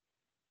track,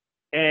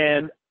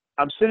 and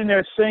I'm sitting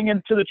there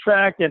singing to the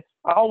track, and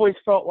I always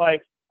felt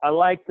like I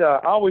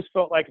always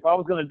felt like if I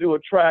was going to do a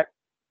track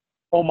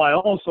on my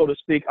own, so to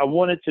speak, I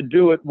wanted to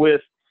do it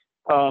with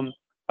some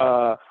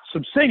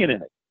singing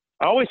in it.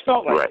 I always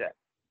felt like that.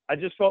 I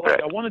just felt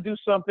like I want to do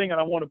something, and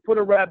I want to put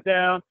a rap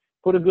down,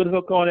 put a good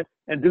hook on it,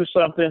 and do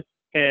something.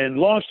 And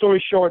long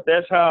story short,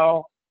 that's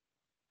how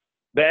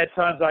Bad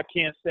Times I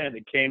Can't Stand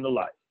It came to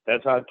life.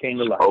 That's how it came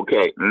to life.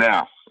 Okay,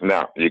 now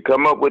you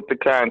come up with the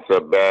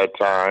concept, Bad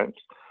Times,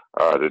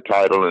 the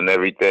title and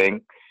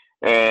everything,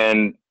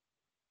 and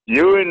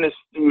you're in the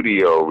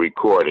studio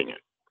recording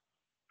it.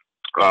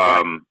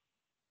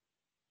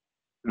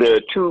 There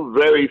are two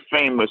very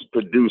famous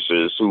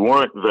producers who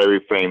weren't very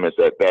famous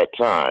at that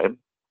time.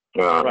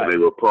 They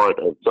were part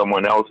of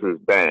someone else's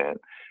band.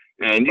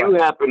 And you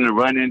happened to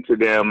run into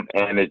them,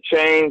 and it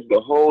changed the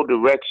whole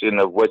direction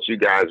of what you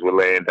guys were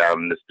laying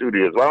down in the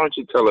studios. Why don't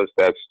you tell us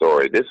that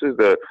story? This is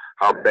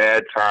how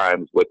Bad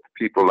Times, what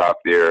the people out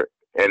there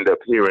end up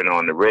hearing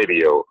on the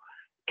radio,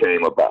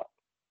 came about.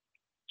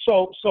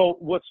 So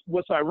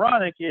what's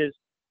ironic is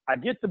I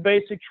get the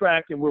basic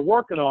track, and we're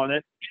working on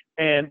it.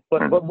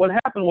 But what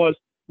happened was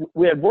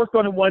we had worked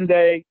on it one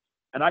day,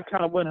 and I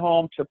kind of went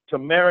home to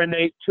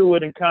marinate to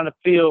it and kind of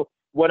feel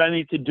what I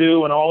need to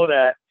do and all of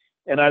that.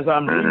 And as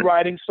I'm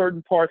rewriting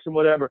certain parts and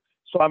whatever,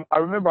 so I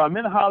remember I'm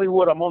in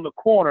Hollywood. I'm on the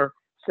corner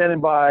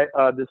standing by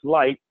this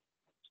light,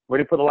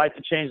 waiting for the light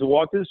to change to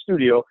walk to the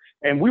studio.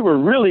 And we were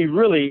really,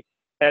 really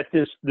at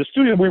the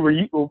studio we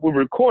were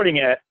recording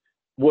at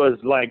was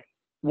like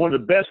one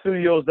of the best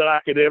studios that I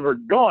could ever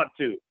gone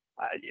to.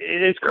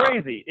 It's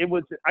crazy. It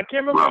was, I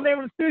can't remember the name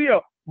of the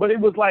studio, but it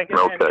was like, it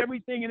had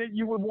everything in it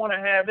you would want to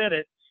have in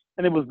it.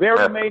 And it was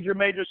very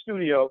major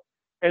studio.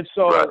 And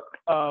so,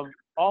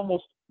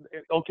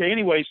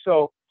 anyway,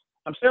 so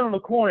I'm standing on the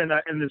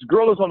corner, and this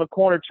girl is on the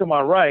corner to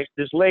my right,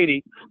 this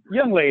lady,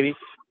 young lady,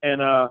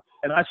 and I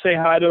say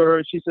hi to her,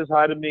 and she says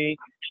hi to me.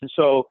 And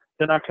so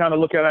then I kind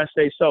of look at her and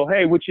say, so,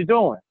 hey, what you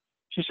doing?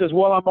 She says,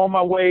 well, I'm on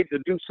my way to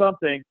do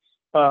something,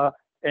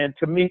 and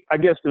to meet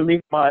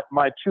my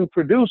two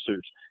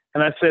producers.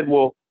 And I said,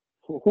 well,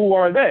 who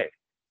are they?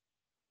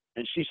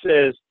 And she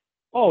says,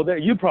 oh,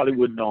 you probably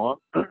wouldn't know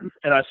them.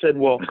 And I said,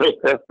 well,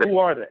 who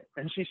are they?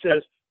 And she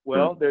says,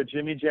 well, they're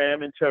Jimmy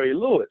Jam and Terry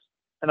Lewis.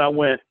 And I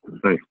went,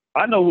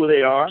 I know who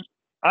they are.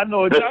 I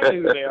know exactly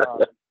who they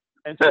are.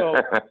 And so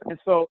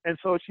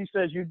she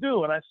says, you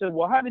do. And I said,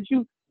 well, how did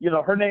you,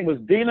 her name was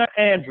Dina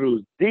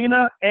Andrews.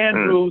 Dina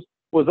Andrews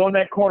was on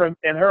that corner,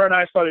 and her and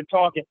I started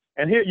talking.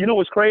 And here,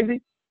 what's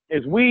crazy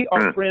is we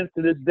are friends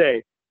to this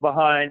day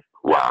behind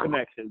that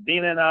connection.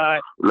 Dina and I,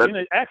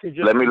 actually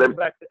just moved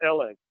back to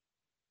L.A.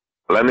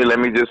 Let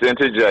me just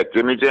interject.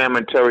 Jimmy Jam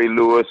and Terry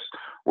Lewis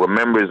were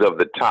members of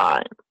The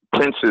Time,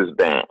 Prince's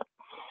band,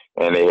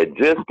 and they had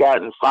just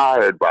gotten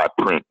fired by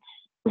Prince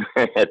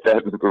at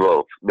that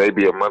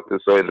maybe a month or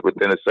so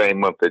within the same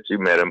month that you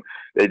met him.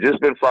 They'd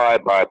just been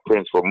fired by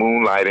Prince for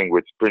moonlighting,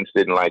 which Prince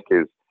didn't like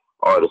his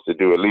artists to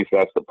do. At least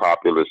that's the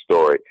popular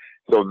story.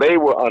 So they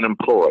were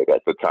unemployed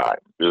at the time.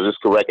 Is this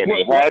correct? And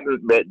they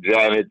hadn't met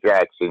Janet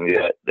Jackson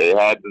yet. They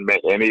hadn't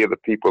met any of the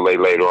people they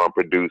later on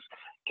produced.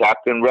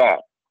 Captain RAPP,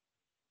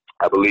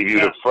 I believe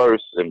you're the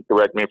first, and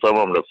correct me if I'm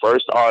wrong, the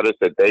first artist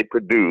that they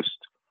produced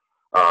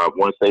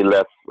once they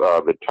left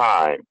The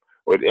Time.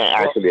 Well,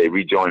 actually, they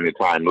rejoined The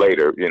Time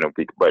later,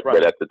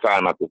 but at the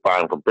time after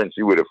firing from Prince,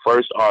 you were the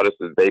first artist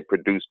that they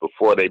produced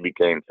before they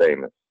became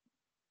famous.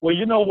 Well,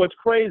 what's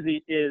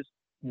crazy is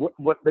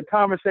what the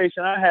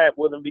conversation I had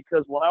with them,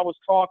 because when I was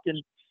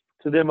talking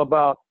to them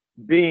about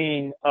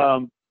being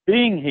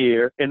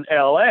here in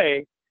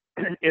LA,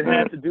 it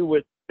had to do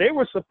with, they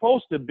were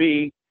supposed to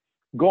be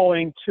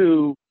going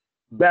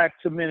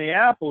back to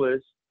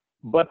Minneapolis,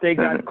 but they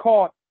got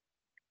caught.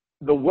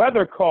 The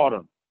weather caught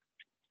them,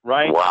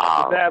 right?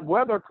 Wow. The bad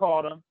weather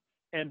caught them,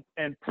 and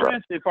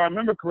Prince, if I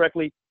remember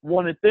correctly,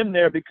 wanted them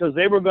there because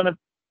they were going to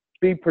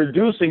be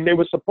producing. They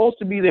were supposed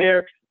to be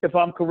there, if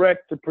I'm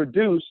correct, to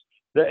produce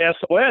the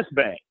SOS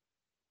band,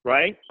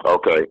 right?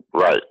 Okay,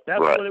 right. That's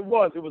what it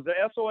was. It was the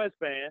SOS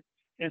band,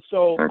 and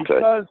so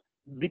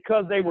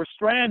because they were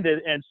stranded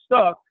and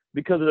stuck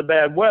because of the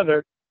bad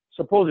weather,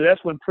 supposedly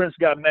that's when Prince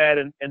got mad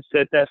and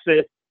said, "That's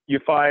it,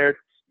 you're fired.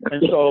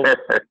 And so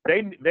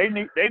they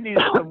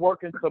needed some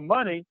work and some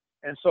money.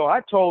 And so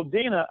I told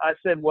Dina, I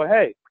said, well,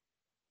 hey,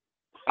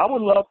 I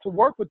would love to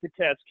work with the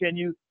cats. Can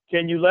you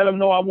let them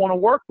know I want to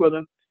work with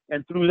them?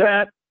 And through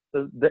that,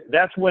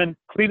 that's when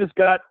Cletus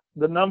got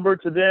the number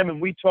to them,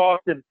 and we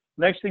talked. And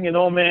next thing you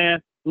know,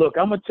 man, look,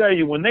 I'm gonna tell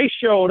you, when they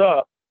showed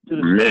up to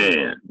the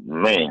studio,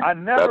 I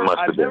never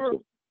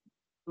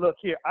look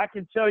here. I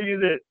can tell you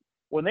that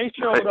when they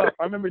showed up,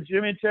 I remember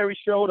Jimmy and Terry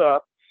showed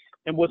up,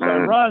 and what's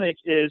ironic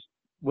is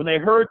when they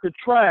heard the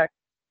track,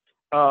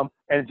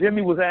 and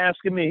Jimmy was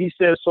asking me, he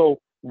said, "So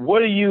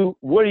what are you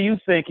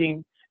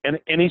thinking?" And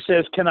he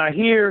says, "Can I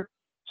hear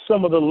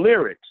some of the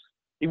lyrics?"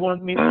 He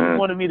wanted me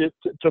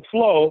to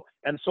flow,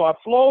 and so I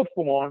flowed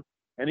for him.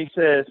 And he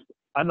says,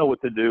 "I know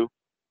what to do."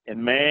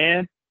 And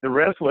man, the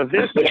rest was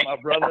history, my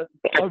brother.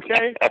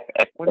 Okay,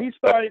 when he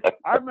started,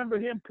 I remember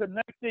him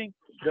connecting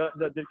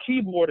the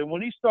keyboard, and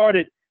when he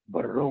started,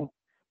 when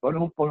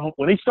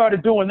he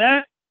started doing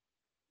that,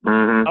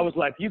 I was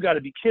like, "You got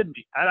to be kidding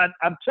me!" And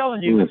I'm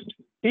telling you,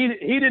 he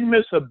didn't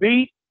miss a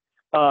beat.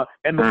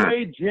 And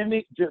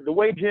the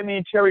way Jimmy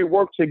and Terry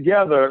worked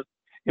together,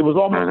 it was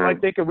almost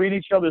like they could read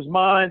each other's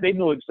mind. They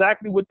knew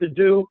exactly what to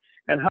do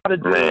and how to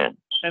do it.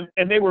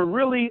 And they were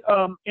really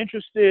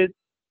interested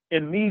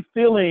in me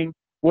feeling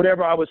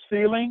whatever I was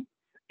feeling.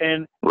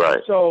 And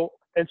so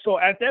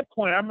at that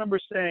point, I remember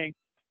saying,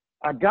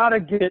 I got to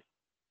get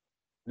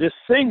this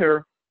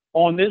singer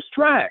on this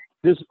track.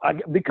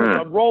 Because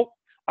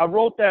I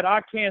wrote that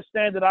I can't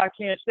stand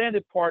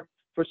it part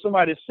for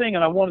somebody to sing,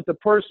 and I wanted the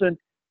person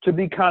to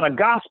be kind of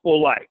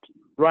gospel-like,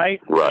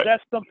 right?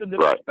 That's something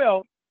that I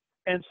felt.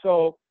 And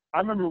so I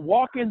remember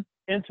walking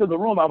into the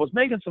room. I was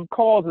making some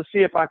calls to see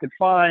if I could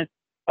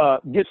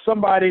get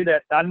somebody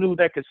that I knew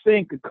that could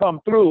sing, could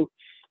come through.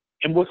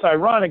 And what's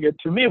ironic,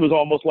 to me, it was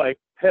almost like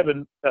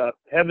heaven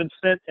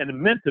sent and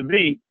meant to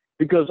be,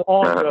 because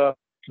on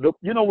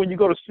when you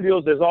go to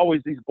studios, there's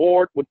always these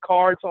boards with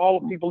cards. All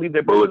the people leave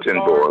their bulletin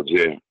boards.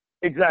 Yeah,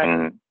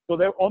 exactly. So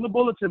they're on the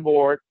bulletin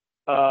board.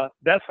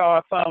 That's how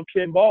I found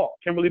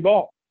Kimberly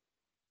Ball.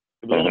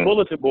 It was on the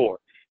bulletin board.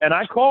 And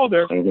I called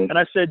her and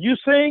I said, "You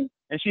sing?"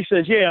 And she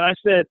says, "Yeah." And I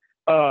said,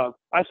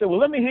 "Well,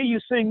 let me hear you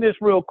sing this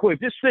real quick.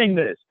 Just sing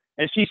this."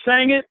 And she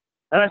sang it.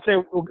 And I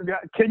said, "Well,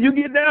 can you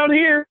get down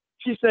here?"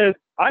 She says,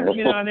 "I can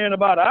get down there in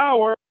about an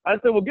hour." I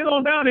said, "Well, get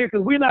on down here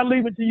because we're not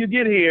leaving till you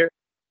get here."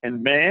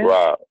 And man,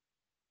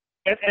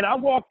 and I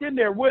walked in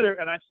there with her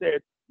and I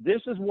said,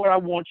 "This is what I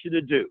want you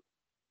to do."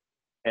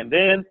 And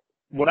then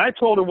when I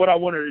told her what I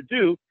wanted her to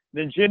do,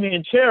 then Jimmy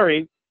and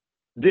Terry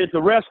did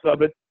the rest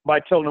of it by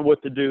telling her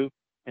what to do.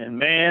 And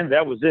man,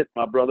 that was it,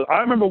 my brother. I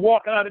remember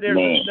walking out of there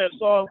listening to that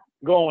song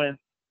going,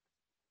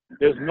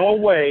 "There's no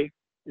way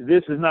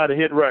this is not a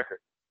hit record."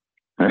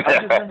 I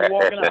just remember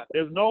walking out.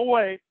 There's no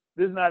way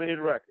this is not a hit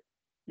record.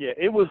 Yeah,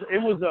 it was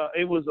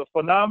a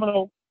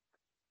phenomenal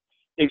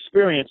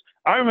experience.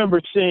 I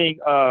remember seeing,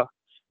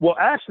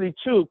 actually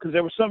too, because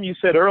there was something you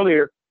said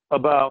earlier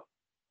about,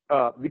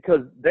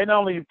 because they not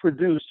only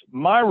produced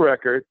my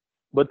record,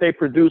 but they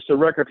produced a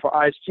record for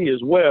Ice-T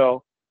as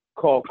well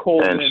called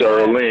Cold and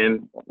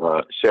Wind.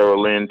 Cheryl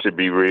Lynn, to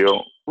be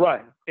real.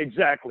 Right,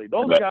 exactly.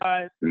 Those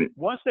guys,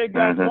 once they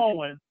got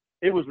going,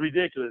 it was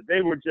ridiculous.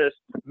 They were just,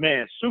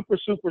 man, super,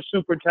 super,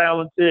 super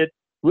talented,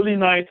 really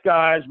nice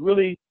guys,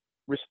 really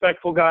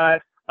respectful guys.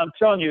 I'm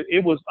telling you,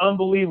 it was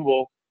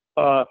unbelievable,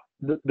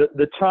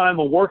 the time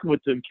of working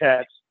with them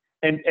cats.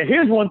 And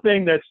here's one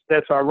thing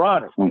that's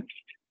ironic.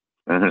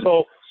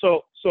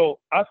 So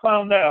I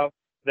found out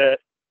that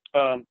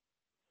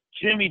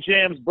Jimmy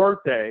Jam's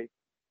birthday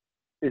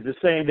is the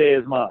same day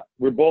as mine.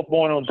 We're both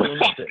born on June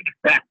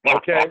 6th.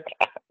 Okay?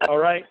 All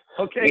right?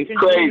 Okay, it's can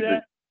crazy. you do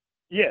that?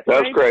 Yes,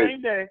 that's crazy.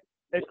 Same day.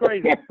 It's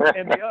crazy.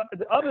 And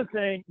the other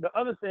thing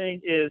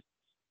is,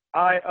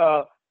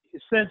 I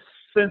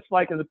since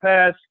like in the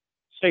past,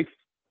 say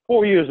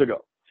 4 years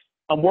ago,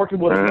 I'm working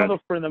with another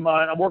friend of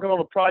mine. I'm working on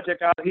a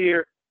project out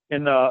here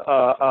in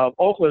the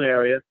Oakland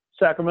area,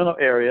 Sacramento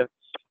area,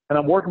 and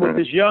I'm working with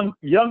this young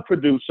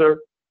producer,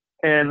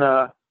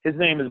 and his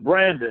name is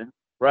Brandon,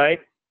 right?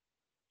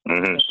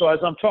 And so as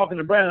I'm talking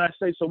to Brandon, I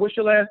say, "So what's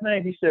your last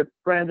name?" He said,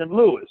 "Brandon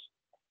Lewis."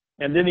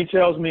 And then he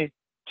tells me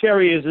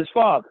Terry is his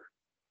father,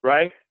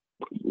 right?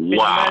 Can you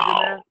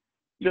imagine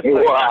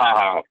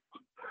that?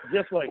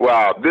 Just like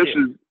that.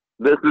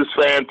 This is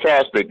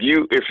fantastic.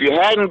 If you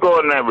hadn't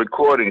gone in that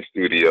recording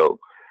studio,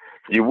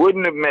 you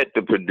wouldn't have met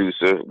the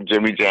producer,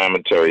 Jimmy Jam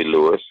and Terry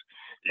Lewis.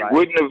 You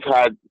wouldn't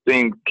have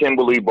seen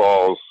Kimberly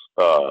Ball's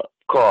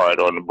card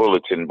on the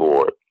bulletin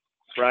board.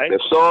 Right. The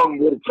song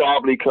would have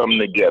probably come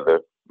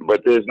together,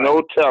 but there's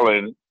no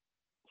telling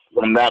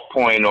from that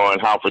point on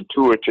how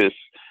fortuitous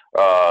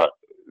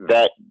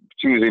that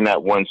choosing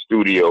that one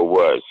studio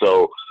was.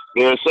 So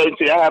there's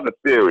certainly, I have a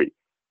theory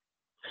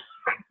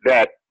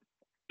that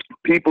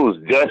people's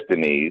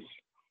destinies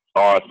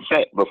are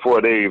set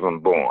before they're even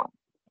born.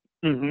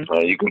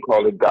 You can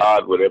call it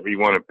God, whatever you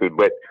want to,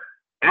 but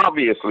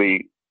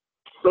obviously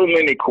so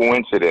many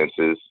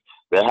coincidences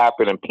that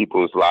happen in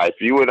people's life.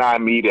 You and I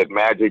meet at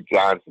Magic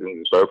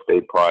Johnson's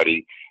birthday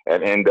party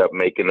and end up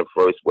making the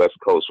first West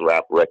Coast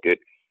rap record.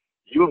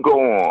 You go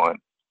on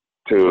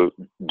to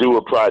do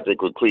a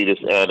project with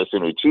Cletus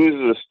Anderson, who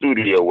chooses a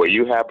studio where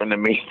you happen to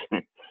meet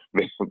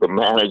the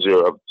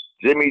manager of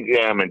Jimmy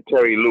Jam and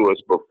Terry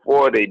Lewis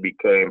before they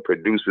became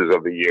producers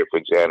of the year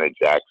for Janet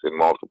Jackson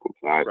multiple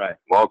times,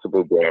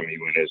 multiple Grammy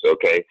winners,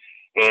 okay?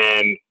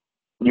 And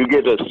you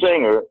get a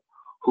singer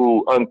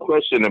who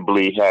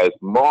unquestionably has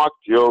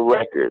marked your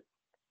record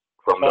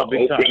from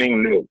the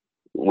opening note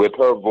with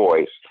her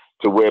voice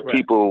to where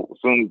people, as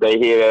soon as they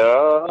hear that,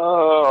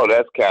 oh,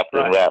 that's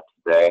Captain Rapp's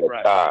bad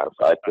times.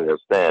 I can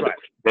understand it.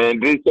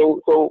 And so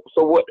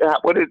what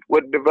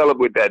developed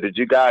with that? Did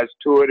you guys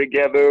tour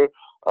together?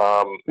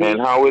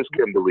 And how is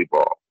Kimberly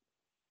Ball?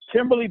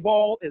 Kimberly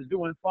Ball is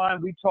doing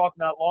fine. We talked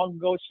not long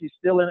ago. She's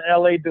still in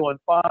LA doing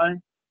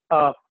fine.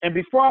 And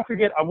before I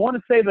forget, I want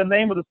to say the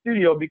name of the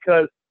studio,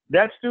 because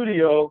that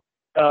studio,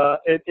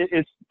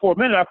 it's for a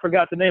minute I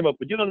forgot the name of it,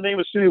 but you know the name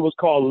of the studio was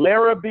called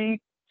RnB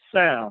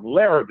Sound.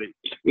 RnB,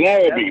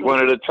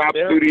 one of the top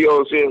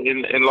studios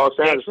in Los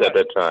Angeles at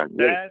that time.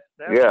 That's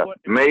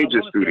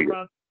major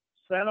studio.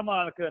 Santa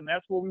Monica, and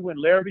that's where we went,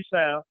 RnB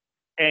Sound.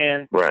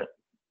 And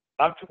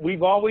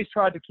we've always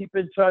tried to keep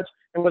in touch.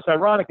 And what's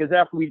ironic is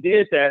after we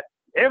did that,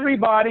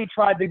 everybody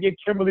tried to get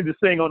Kimberly to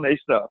sing on their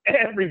stuff.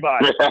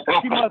 Everybody.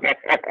 She must,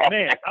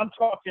 man, I'm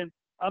talking,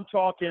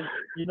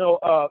 you know,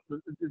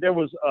 there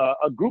was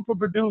a group of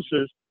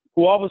producers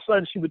who all of a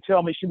sudden she would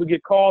tell me she would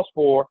get calls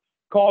from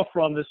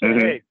to say,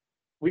 hey,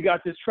 we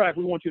got this track,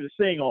 we want you to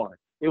sing on it.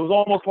 It was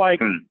almost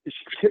like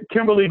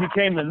Kimberly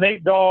became the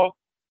Nate Dogg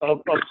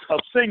of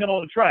singing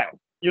on the track.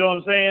 You know what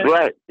I'm saying?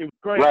 Right. It was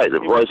great. Right, the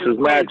voice is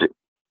magic.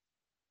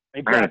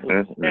 Exactly.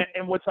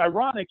 And what's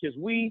ironic is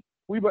we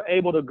were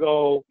able to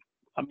go,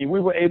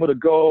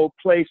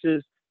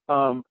 places.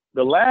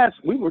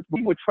 We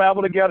would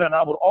travel together, and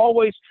I would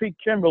always treat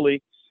Kimberly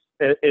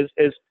as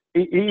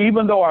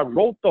even though I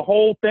wrote the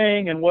whole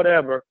thing and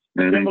whatever,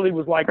 Kimberly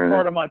was like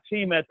part of my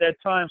team at that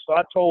time. So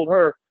I told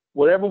her,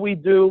 whatever we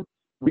do,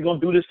 we're going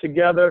to do this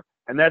together.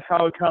 And that's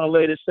how it kind of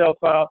laid itself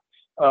out.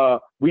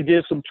 We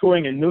did some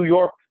touring in New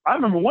York. I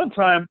remember one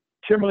time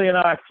Kimberly and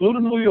I flew to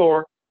New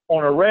York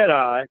on a red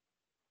eye,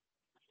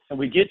 and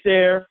we get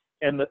there,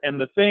 and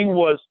the thing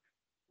was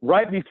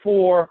right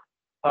before,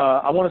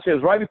 I want to say it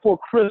was right before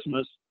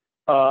Christmas,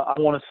 I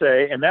want to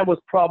say, and that was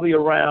probably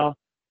around,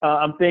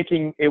 I'm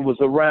thinking it was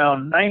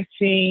around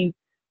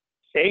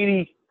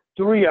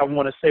 1983, I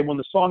want to say, when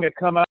the song had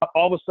come out.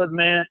 All of a sudden,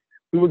 man,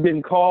 we were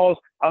getting calls.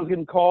 I was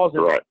getting calls,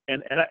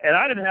 and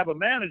I didn't have a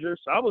manager,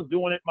 so I was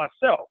doing it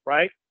myself,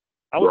 right?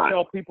 I would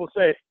tell people,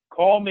 say,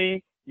 call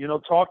me, you know,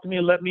 talk to me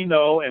and let me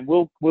know, and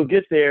we'll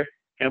get there.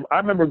 And I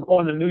remember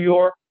going to New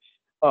York,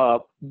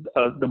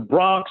 the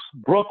Bronx,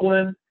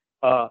 Brooklyn,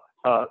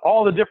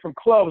 all the different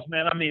clubs,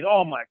 man. I mean,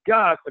 oh my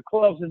gosh, the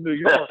clubs in New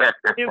York,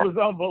 it was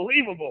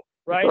unbelievable,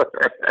 right?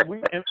 And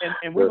we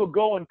would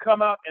go and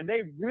come out, and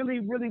they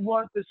really, really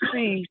wanted to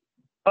see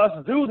us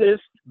do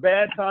this.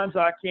 Bad Times,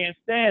 I Can't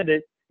Stand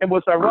It. And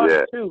what's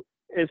ironic too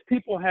is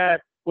people had,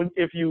 when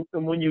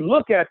you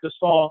look at the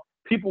song,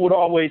 people would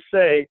always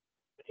say,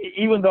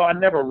 even though I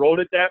never wrote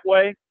it that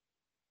way,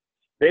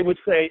 they would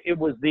say it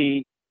was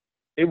the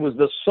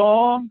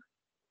song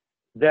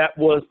that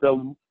was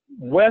the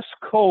West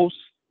Coast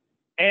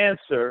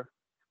answer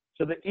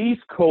to the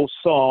East Coast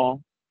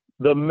song,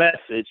 The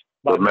Message.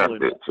 By The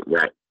Message,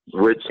 right?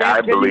 Which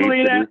I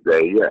believe to this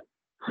day,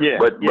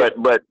 But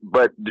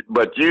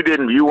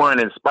you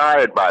weren't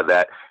inspired by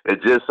that.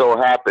 It just so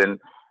happened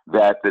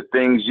that the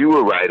things you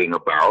were writing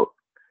about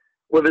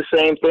were the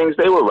same things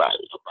they were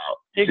writing about.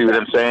 Exactly. See what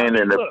I'm saying?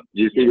 And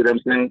you see what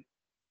I'm saying?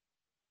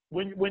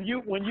 When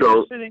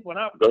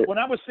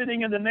I was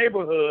sitting in the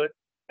neighborhood,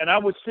 and I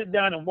would sit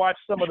down and watch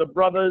some of the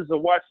brothers or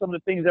watch some of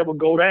the things that would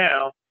go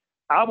down,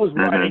 I was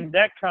writing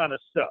that kind of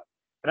stuff.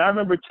 And I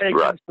remember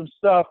taking some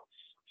stuff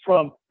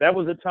from, that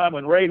was the time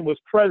when Reagan was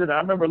president.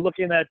 I remember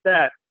looking at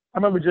that. I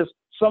remember just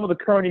some of the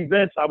current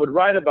events I would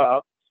write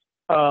about.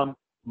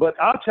 But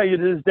I'll tell you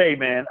to this day,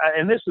 man,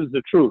 and this is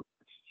the truth.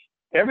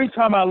 Every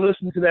time I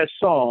listen to that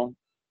song,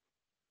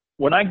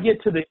 when I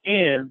get to the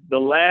end, the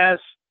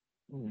last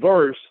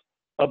verse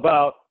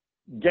about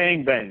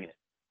gangbanging,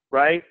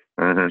 right?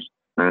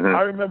 I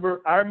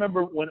remember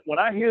when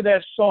I hear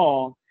that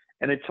song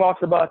and it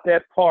talks about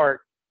that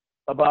part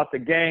about the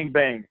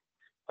gangbang,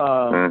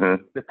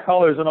 the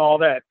colors and all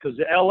that, because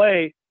the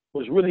LA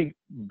was really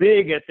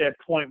big at that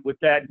point with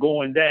that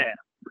going down,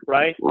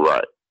 right?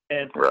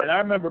 And I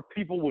remember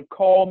people would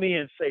call me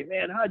and say,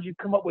 man, how'd you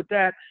come up with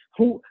that?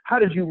 How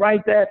did you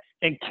write that?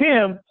 And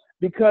Kim,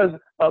 because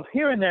of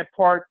hearing that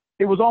part,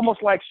 it was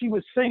almost like she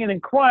was singing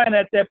and crying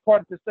at that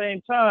part at the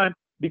same time,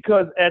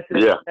 because at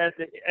the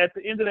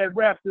end of that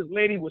rap, this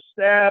lady was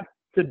stabbed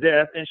to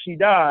death and she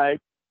died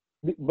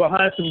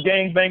behind some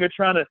gangbanger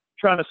trying to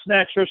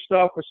snatch her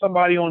stuff or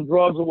somebody on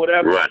drugs or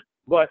whatever.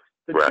 But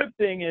the good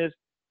thing is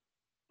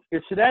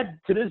to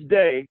this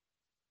day,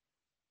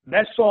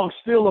 that song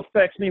still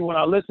affects me when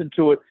I listen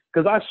to it,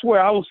 because I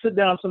swear I will sit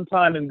down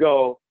sometime and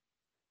go,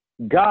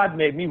 God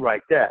made me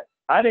write that.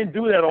 I didn't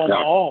do that on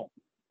my own.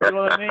 You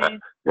know what I mean?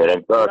 What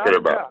I'm talking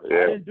about. Yeah.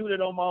 I didn't do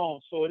that on my own,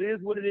 so it is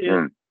what it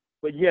is.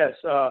 But yes,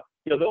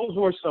 those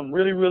were some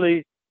really,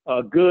 really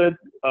good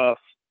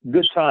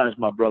times,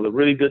 my brother.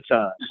 Really good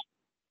times.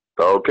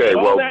 Okay,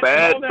 well,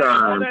 bad times.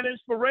 All that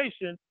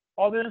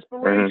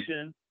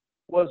inspiration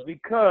was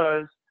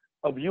because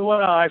of you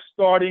and I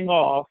starting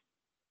off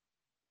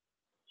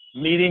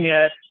meeting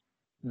at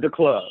the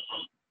club.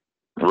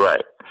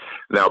 Right.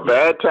 Now,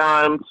 bad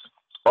times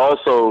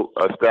also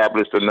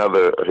established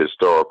another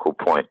historical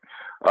point.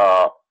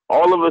 All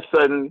of a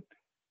sudden,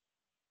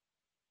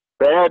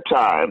 bad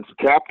times,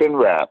 Captain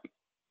RAPP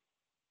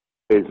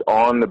is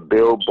on the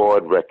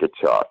Billboard record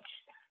charts.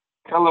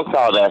 Tell us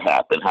how that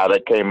happened, how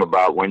that came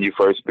about, when you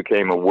first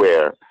became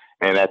aware.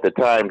 And at the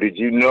time, did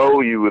you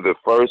know you were the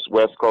first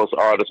West Coast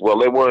artist? Well,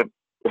 they weren't.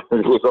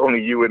 It was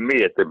only you and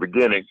me at the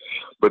beginning,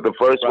 but the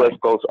first West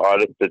Coast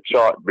artist to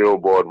chart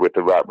Billboard with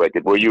the rap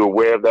record. Were you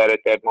aware of that at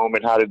that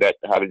moment? How did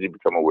you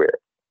become aware?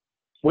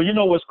 Well, you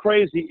know what's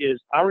crazy is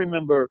I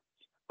remember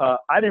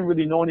I didn't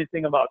really know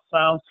anything about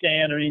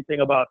SoundScan or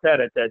anything about that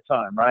at that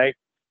time, right?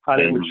 How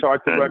they would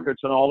chart the records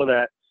and all of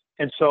that.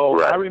 And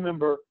so I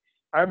remember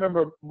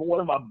one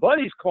of my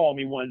buddies called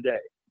me one day,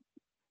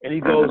 and he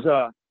goes,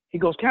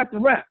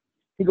 Captain RAPP.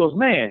 He goes,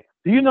 man,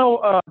 do you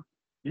know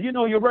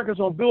your records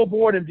on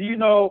Billboard? And do you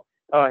know,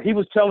 he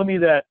was telling me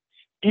that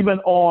even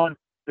on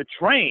the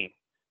train,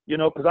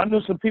 because I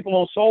knew some people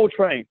on Soul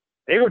Train,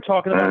 they were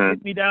talking about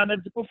getting me down there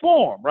to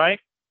perform, right?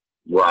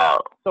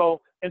 Wow.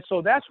 So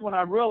that's when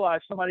I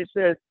realized somebody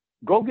said,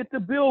 go get the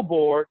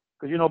Billboard,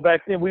 because,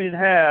 back then we didn't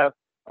have,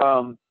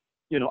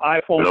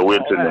 iPhones. No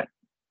internet.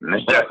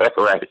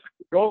 Right.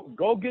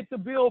 Go get the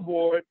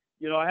Billboard.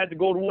 I had to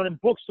go to one of the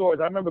bookstores.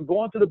 I remember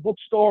going to the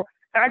bookstore.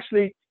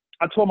 Actually,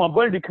 I told my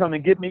buddy to come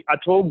and get me. I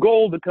told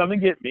Gold to come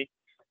and get me.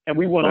 And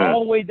we went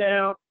all the way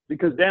down,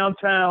 because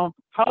downtown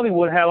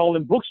Hollywood had all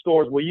them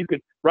bookstores where you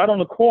could, right on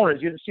the corners,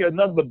 you could see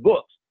another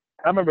books.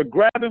 I remember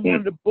grabbing one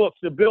of the books,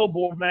 the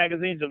Billboard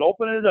magazines, and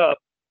opening it up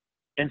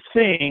and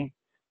seeing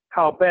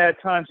how Bad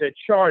Times had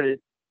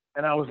charted.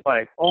 And I was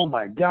like, oh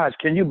my gosh,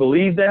 can you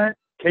believe that?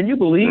 Can you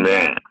believe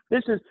that?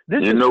 This is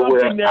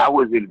something that I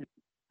was in.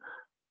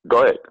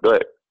 Go ahead.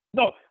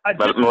 No,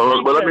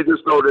 let me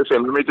just throw this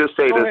in. Let me just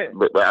say this.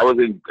 But I was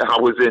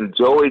in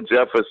Joey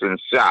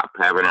Jefferson's shop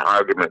having an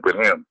argument with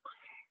him,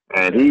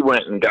 and he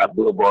went and got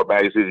Billboard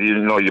back. He says,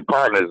 your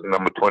partner's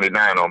number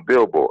 29 on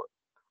Billboard.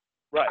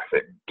 Right. I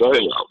said, go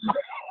ahead.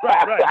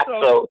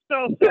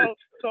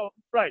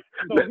 Right.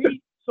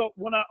 So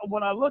when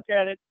I look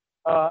at it,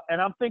 and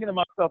I'm thinking to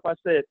myself, I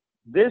said,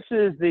 this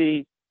is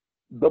the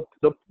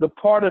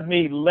part of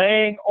me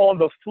laying on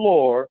the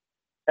floor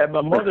at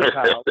my mother's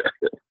house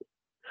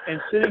and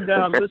sitting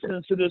down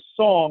listening to this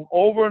song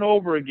over and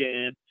over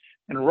again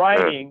and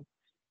writing.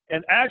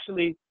 And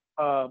actually,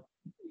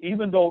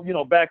 even though,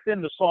 back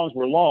then the songs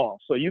were long,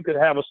 so you could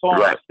have a song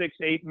like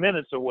 6-8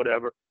 minutes or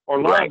whatever,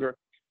 or longer. Right.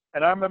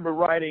 And I remember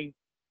writing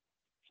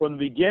from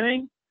the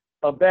beginning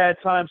of Bad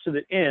Times to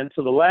the end,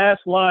 to the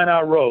last line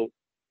I wrote,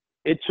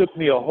 it took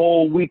me a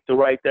whole week to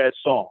write that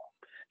song.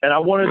 And I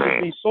wanted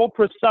to be so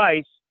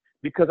precise,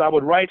 because I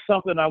would write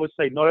something and I would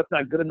say, no, that's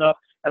not good enough.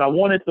 And I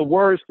wanted the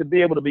words to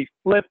be able to be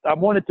flipped. I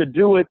wanted to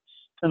do it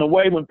in a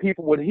way when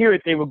people would hear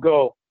it, they would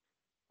go,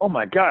 oh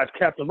my gosh,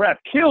 Captain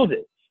RAPP killed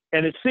it.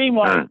 And it seemed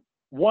like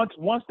once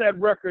that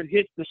record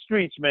hit the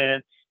streets,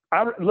 man,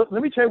 let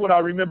me tell you what I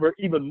remember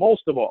even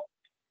most of all.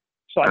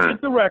 So I get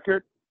the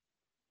record,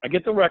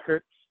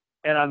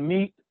 and I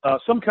meet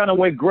some kind of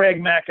way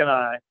Greg Mack and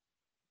I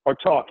are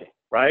talking,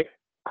 right?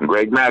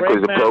 Greg Mack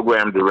was the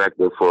program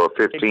director for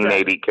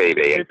 1580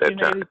 KD at that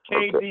time.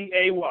 1580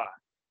 KDAY.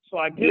 So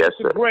I get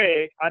to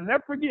Greg. I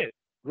never forget.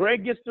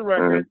 Greg gets the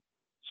record,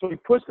 so he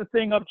puts the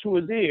thing up to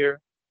his ear,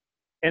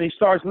 and he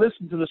starts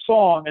listening to the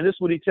song, and this is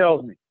what he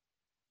tells me.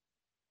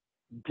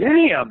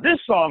 Damn, this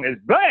song is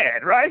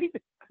bad, right?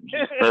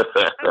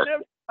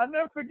 I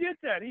never forget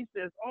that. He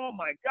says, oh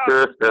my God,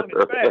 this song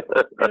is bad.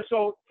 And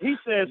so he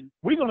says,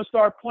 we're going to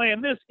start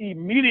playing this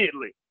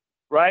immediately,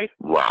 right?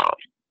 Wow.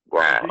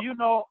 Do you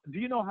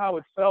know how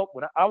it felt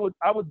when I would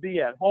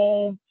be at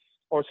home,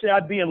 or say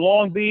I'd be in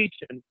Long Beach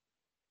and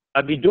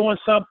I'd be doing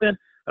something,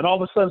 and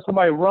all of a sudden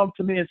somebody run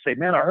to me and say,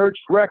 man, I heard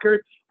your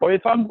record. Or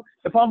if I'm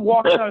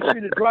walking down the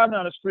street or driving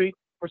down the street,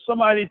 for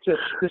somebody to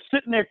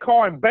sit in their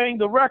car and bang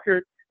the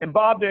record and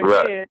bob their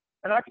head,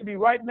 and I could be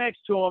right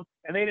next to them,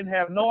 and they didn't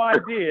have no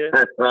idea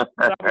that I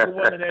was the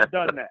one that had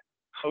done that.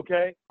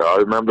 Okay? I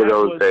remember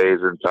those days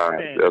and times.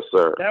 Man, yes,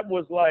 sir. That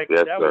was like,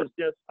 was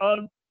just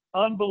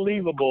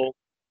unbelievable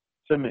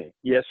to me.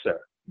 Yes, sir.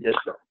 Yes,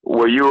 sir.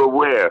 Were you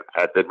aware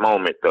at the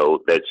moment, though,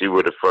 that you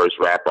were the first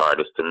rap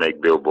artist to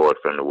make Billboard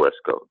from the West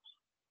Coast?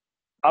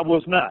 I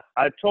was not.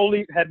 I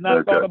totally had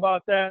not thought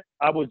about that.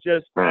 I was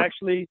just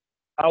actually,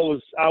 I was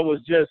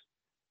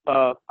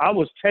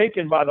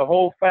taken by the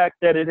whole fact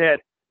that it had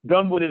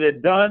done what it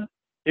had done.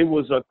 It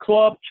was a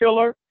club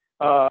killer.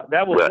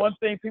 That was one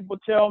thing people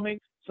tell me.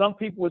 Some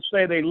people would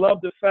say they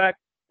loved the fact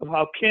of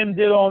how Ken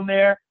did on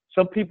there.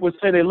 Some people would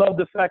say they loved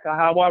the fact of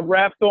how I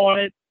rapped on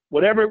it.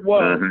 Whatever it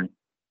was,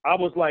 I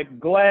was like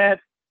glad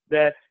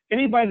that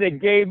anybody that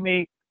gave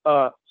me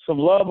some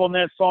love on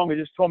that song, or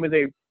just told me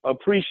they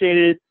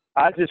appreciated it,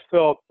 I just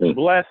felt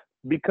blessed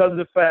because of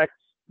the fact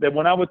that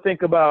when I would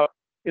think about,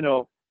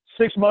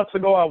 6 months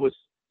ago, I was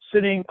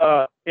sitting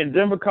in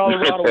Denver,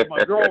 Colorado with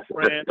my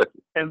girlfriend,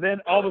 and then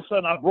all of a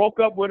sudden I broke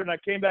up with her and I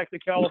came back to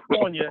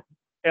California,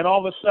 and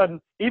all of a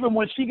sudden, even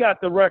when she got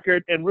the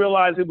record and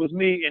realized it was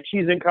me and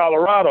she's in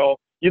Colorado,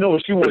 you know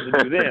what she wanted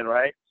to do then,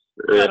 right?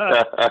 Get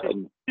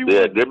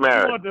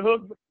married.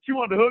 She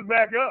wanted to hook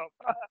back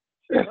up.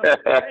 It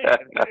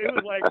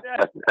was like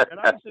that. And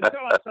I used to tell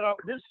her, I said,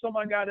 this is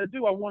something I got to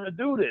do. I want to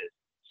do this.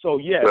 So,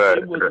 yes,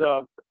 it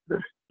was,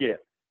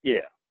 yeah.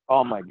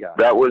 Oh, my God.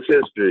 That was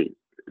history.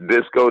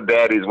 Disco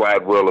Daddy's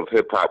Wide World of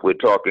Hip Hop. We're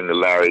talking to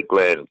Larry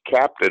Glenn,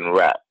 Captain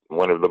Rap,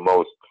 one of the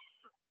most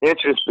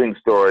interesting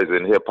stories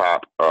in hip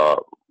hop,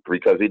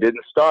 because he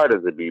didn't start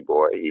as a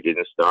b-boy. He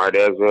didn't start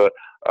as a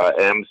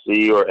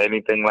MC or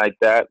anything like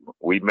that.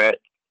 We met.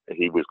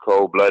 He was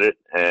cold-blooded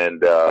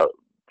and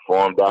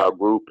formed our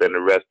group, and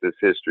the rest is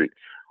history.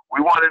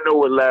 We want to know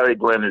what Larry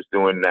Glenn is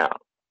doing now.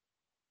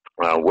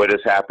 What has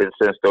happened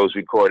since those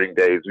recording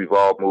days? We've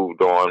all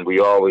moved on.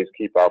 We always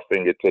keep our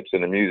fingertips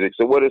in the music.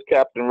 So what is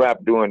Captain Rap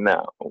doing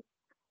now?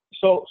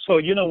 So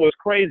what's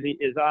crazy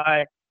is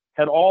I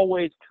had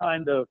always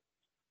kind of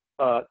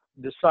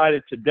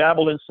decided to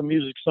dabble in some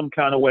music some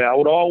kind of way. I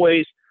would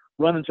always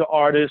run into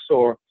artists,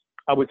 or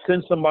I would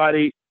send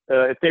somebody,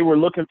 if they were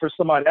looking for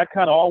somebody, I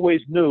kind of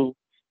always knew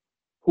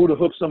who to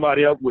hook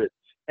somebody up with.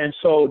 And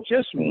so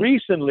just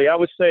recently, I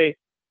would say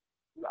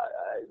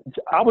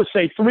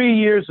 4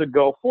 years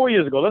ago,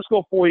 let's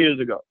go 4 years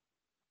ago.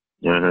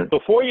 Mm-hmm. So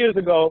 4 years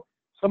ago,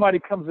 somebody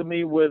comes to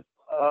me with,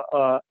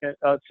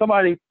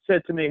 somebody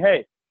said to me,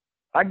 hey,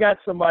 I got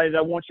somebody that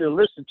I want you to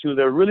listen to.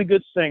 They're a really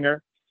good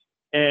singer.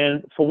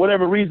 And for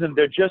whatever reason,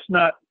 they're just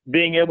not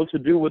being able to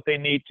do what they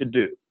need to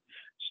do.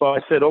 So I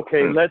said,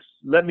 okay,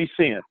 let me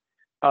see him.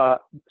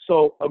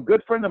 So a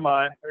good friend of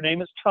mine, her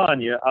name is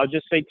Tanya. I'll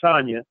just say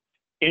Tanya,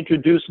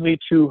 introduced me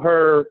to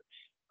her.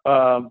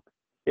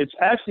 It's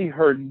actually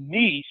her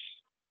niece,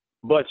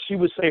 but she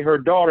would say her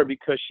daughter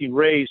because she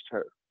raised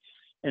her.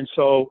 And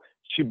so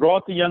she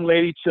brought the young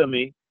lady to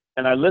me,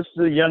 and I listened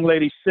to the young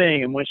lady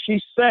sing. And when she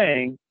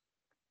sang,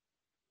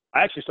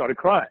 I actually started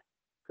crying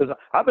because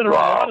I've been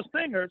around a lot of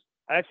singers.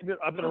 I've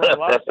been around a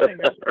lot of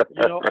singers.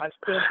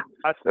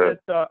 I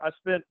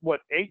spent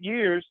 8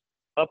 years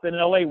up in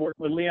LA working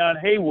with Leon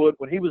Haywood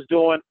when he was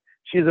doing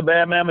She's a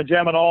Bad Mama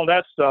Jam and all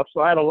that stuff.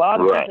 So I had a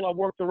lot of people I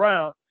worked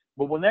around.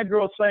 But when that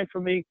girl sang for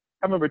me,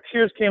 I remember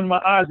tears came to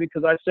my eyes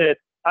because I said,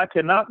 I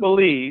cannot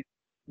believe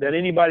that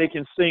anybody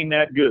can sing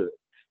that good.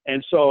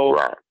 And so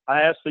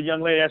I asked the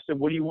young lady, I said,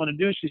 what do you want to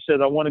do? She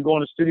said, I want to go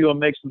in the studio and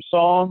make some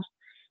songs.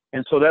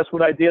 And so that's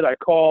what I did. I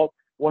called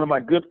one of my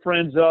good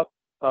friends up.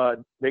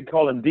 They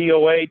call him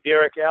DOA,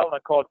 Derek Allen. I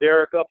called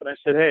Derek up and I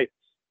said, hey,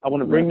 I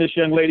want to bring this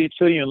young lady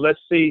to you and let's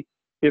see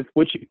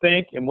what you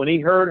think. And when he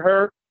heard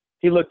her,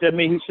 he looked at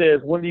me, he says,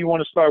 when do you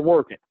want to start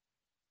working?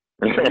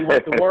 So we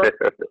went to work.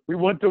 We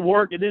went to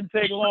work. It didn't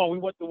take long. We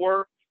went to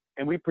work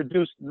and we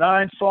produced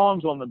 9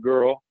 songs on the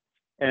girl.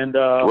 And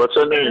what's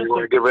her name? You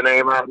want to give her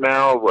name out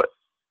now or what?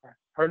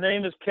 Her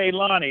name is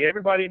Kaylani.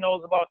 Everybody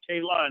knows about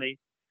Kaylani.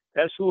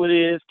 That's who it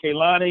is.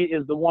 Kaylani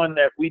is the one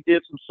that we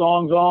did some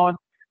songs on.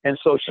 And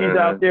so she's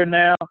out there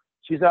now.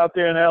 She's out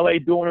there in LA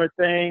doing her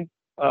thing.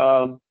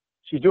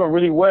 She's doing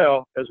really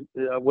well,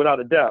 without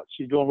a doubt.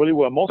 She's doing really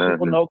well. Most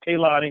people know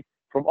Kaylani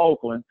from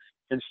Oakland.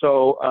 And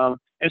so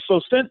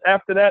since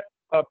after that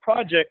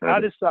project, I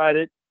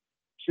decided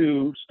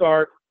to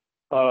start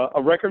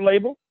a record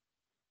label.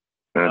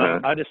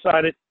 I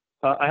decided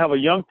I have a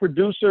young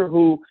producer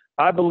who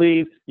I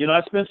believe,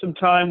 I spent some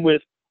time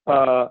with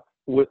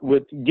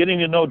getting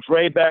to know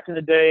Dre back in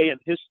the day and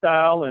his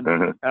style.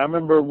 And I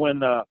remember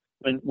when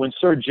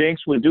Sir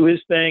Jinx would do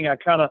his thing, I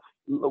kind of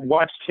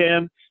watched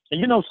him.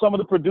 And some of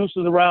the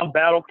producers around,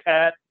 Battle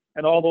Cat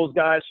and all those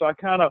guys. So I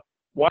kind of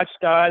watched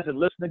guys and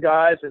listened to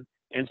guys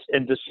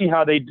and to see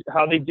how they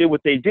did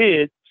what they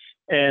did.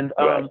 And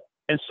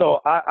so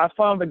I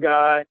found a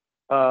guy.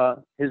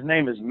 His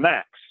name is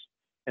Max,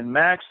 and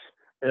Max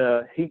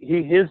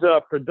his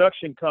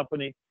production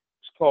company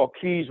is called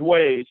Keys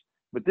Waves.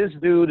 But this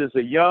dude is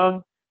a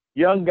young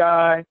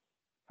guy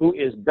who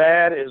is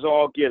bad as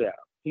all get out.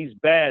 He's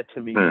bad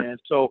to me, man.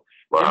 So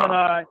him and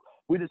I,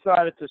 we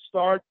decided to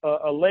start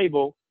a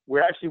label.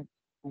 We're actually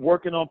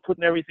working on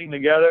putting everything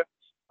together.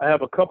 I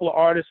have a couple of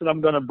artists that I'm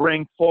going to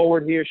bring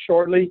forward here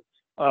shortly.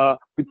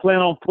 We plan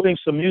on putting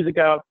some music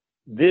out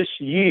this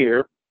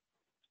year.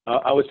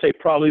 I would say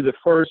probably the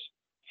first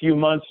few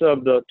months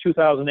of the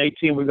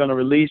 2018, we're going to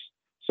release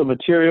some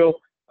material.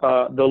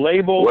 The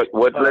label. What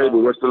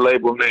label? What's the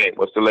label name?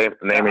 What's the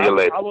name of your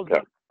label?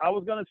 I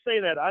was going to say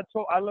that.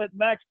 I let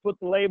Max put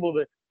the label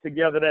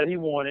together that he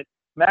wanted.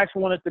 Max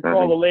wanted to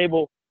call the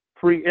label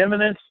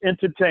Preeminence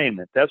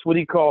Entertainment. That's what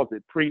he calls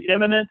it.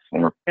 Preeminence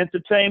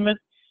Entertainment.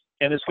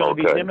 And it's going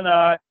to be him and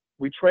I.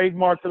 We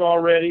trademarked it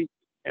already,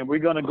 and we're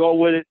going to go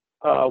with it.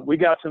 We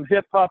got some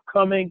hip hop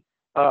coming.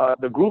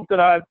 The group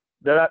that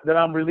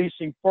I'm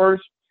releasing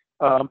first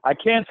I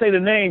can't say the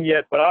name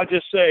yet, but I'll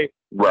just say,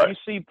 Right. you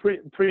see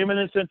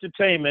Preeminence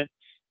Entertainment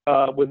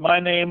with my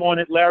name on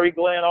it, Larry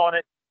Glenn on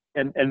it,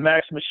 and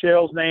Max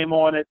Michelle's name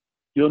on it,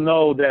 you'll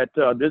know that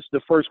this is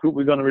the first group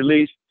we're going to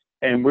release,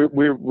 and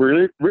we're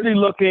really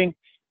looking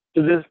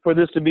for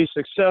this to be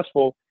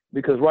successful,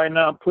 because right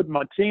now I'm putting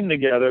my team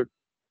together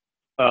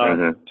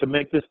to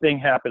make this thing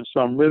happen. So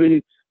I'm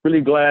really,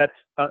 really glad.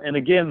 And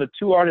again, the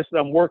two artists that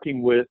I'm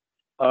working with,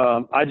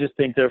 I just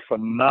think they're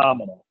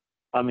phenomenal.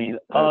 I mean,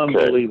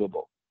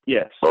 unbelievable.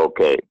 Yes.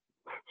 Okay.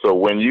 So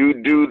when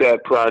you do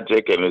that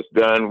project and it's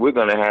done, we're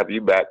going to have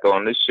you back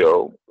on the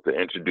show to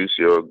introduce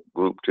your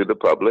group to the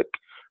public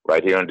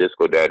right here on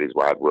Disco Daddy's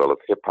Wide World of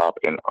Hip Hop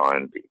and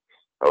R&B.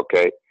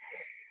 Okay?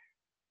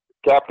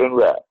 Captain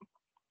Rapp,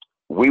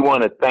 we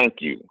want to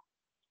thank you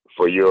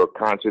for your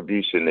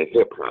contribution to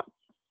hip hop.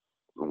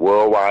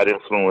 Worldwide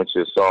influence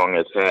your song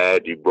has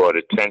had. You brought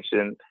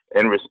attention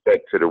and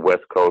respect to the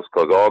West Coast,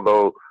 because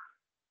although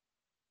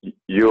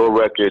your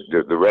record,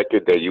 the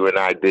record that you and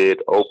I did,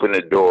 opened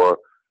the door,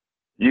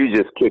 you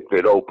just kicked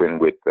it open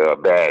with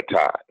Bad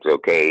Times,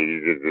 okay?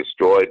 You just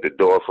destroyed the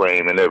door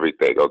frame and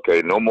everything,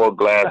 okay? No more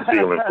glass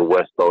ceiling for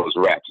West Coast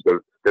raps,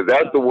 because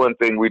that's the one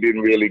thing we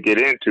didn't really get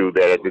into,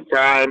 that at the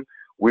time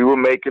we were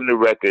making the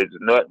records,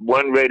 not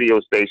one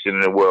radio station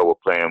in the world were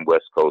playing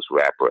West Coast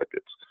rap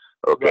records,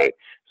 okay? Right.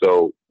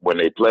 So when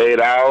they played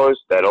ours,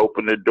 that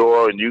opened the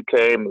door, and you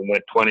came and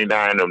went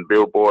 29 on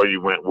Billboard,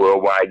 you went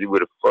worldwide. You were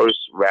the first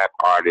rap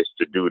artist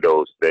to do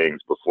those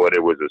things before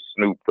there was a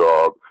Snoop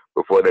Dogg,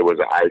 before there was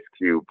an Ice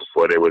Cube,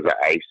 before there was an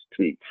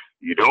Ice-T.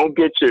 You don't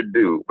get your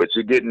due, but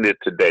you're getting it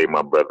today,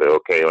 my brother,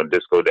 okay, on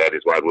Disco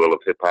Daddy's Wide World of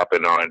Hip Hop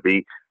and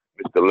R&B.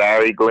 Mr.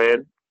 Larry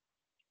Glenn,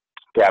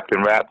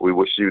 Captain Rapp, we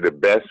wish you the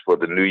best for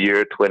the new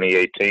year,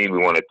 2018. We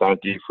want to thank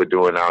you for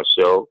doing our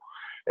show.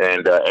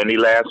 And any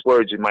last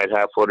words you might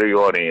have for the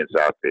audience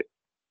out there?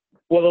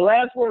 Well, the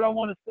last word I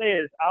want to say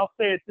is, I'll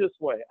say it this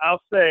way.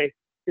 I'll say,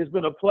 it's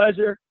been a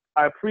pleasure.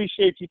 I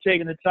appreciate you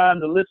taking the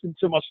time to listen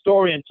to my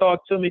story and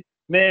talk to me.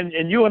 Man,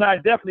 and you and I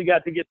definitely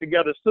got to get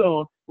together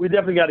soon. We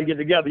definitely got to get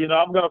together. You know,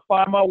 I'm going to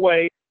find my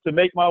way to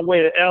make my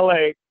way to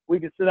L.A. We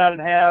can sit down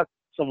and have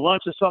some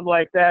lunch or something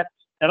like that.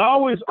 And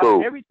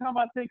every time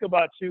I think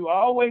about you, I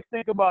always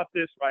think about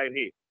this right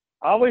here.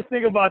 I always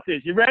think about this.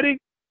 You ready?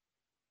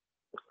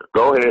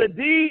 Go ahead.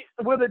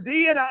 With a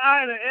D and an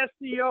I and an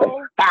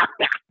S-C-O,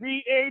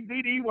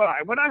 D-A-D-D-Y.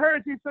 When I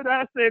heard you say that,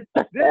 I said,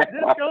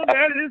 Disco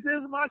Daddy, this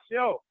is my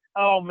show.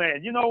 Oh,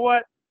 man, you know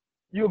what?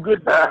 You're a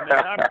good guy,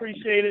 man. I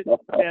appreciate it.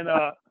 And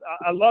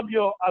I love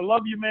you,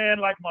 man,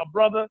 like my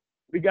brother.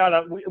 We got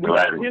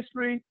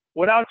history.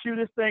 Without you,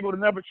 this thing would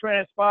have never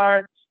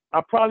transpired.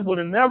 I probably would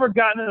have never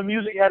gotten into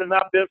music had it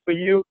not been for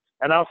you.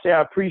 And I'll say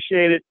I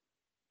appreciate it.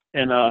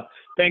 And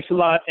thanks a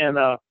lot. And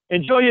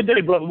enjoy your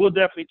day, brother. We'll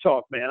definitely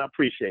talk, man. I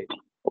appreciate it.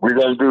 We're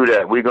going to do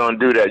that. We're going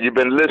to do that. You've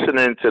been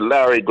listening to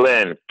Larry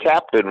Glenn,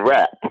 Captain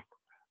Rapp,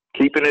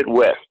 keeping it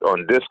west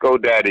on Disco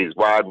Daddy's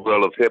Wide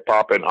World of Hip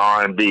Hop and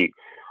R&B.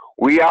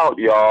 We out,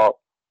 y'all.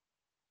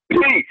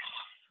 Peace.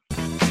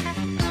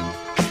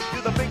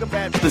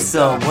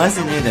 So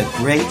wasn't it a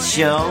great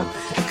show?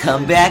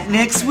 Come back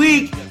next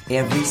week,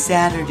 every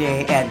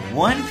Saturday at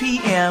 1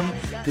 p.m.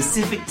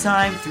 Pacific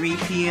Time, 3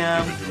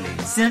 p.m.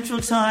 Central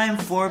Time,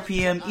 4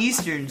 p.m.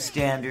 Eastern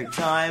Standard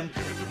Time.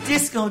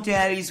 Disco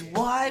Daddy's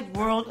Wide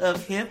World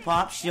of Hip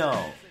Hop Show.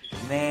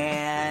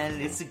 Man,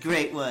 it's a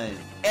great one.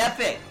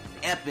 Epic.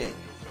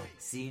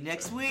 See you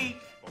next week.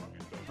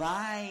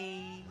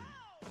 Bye.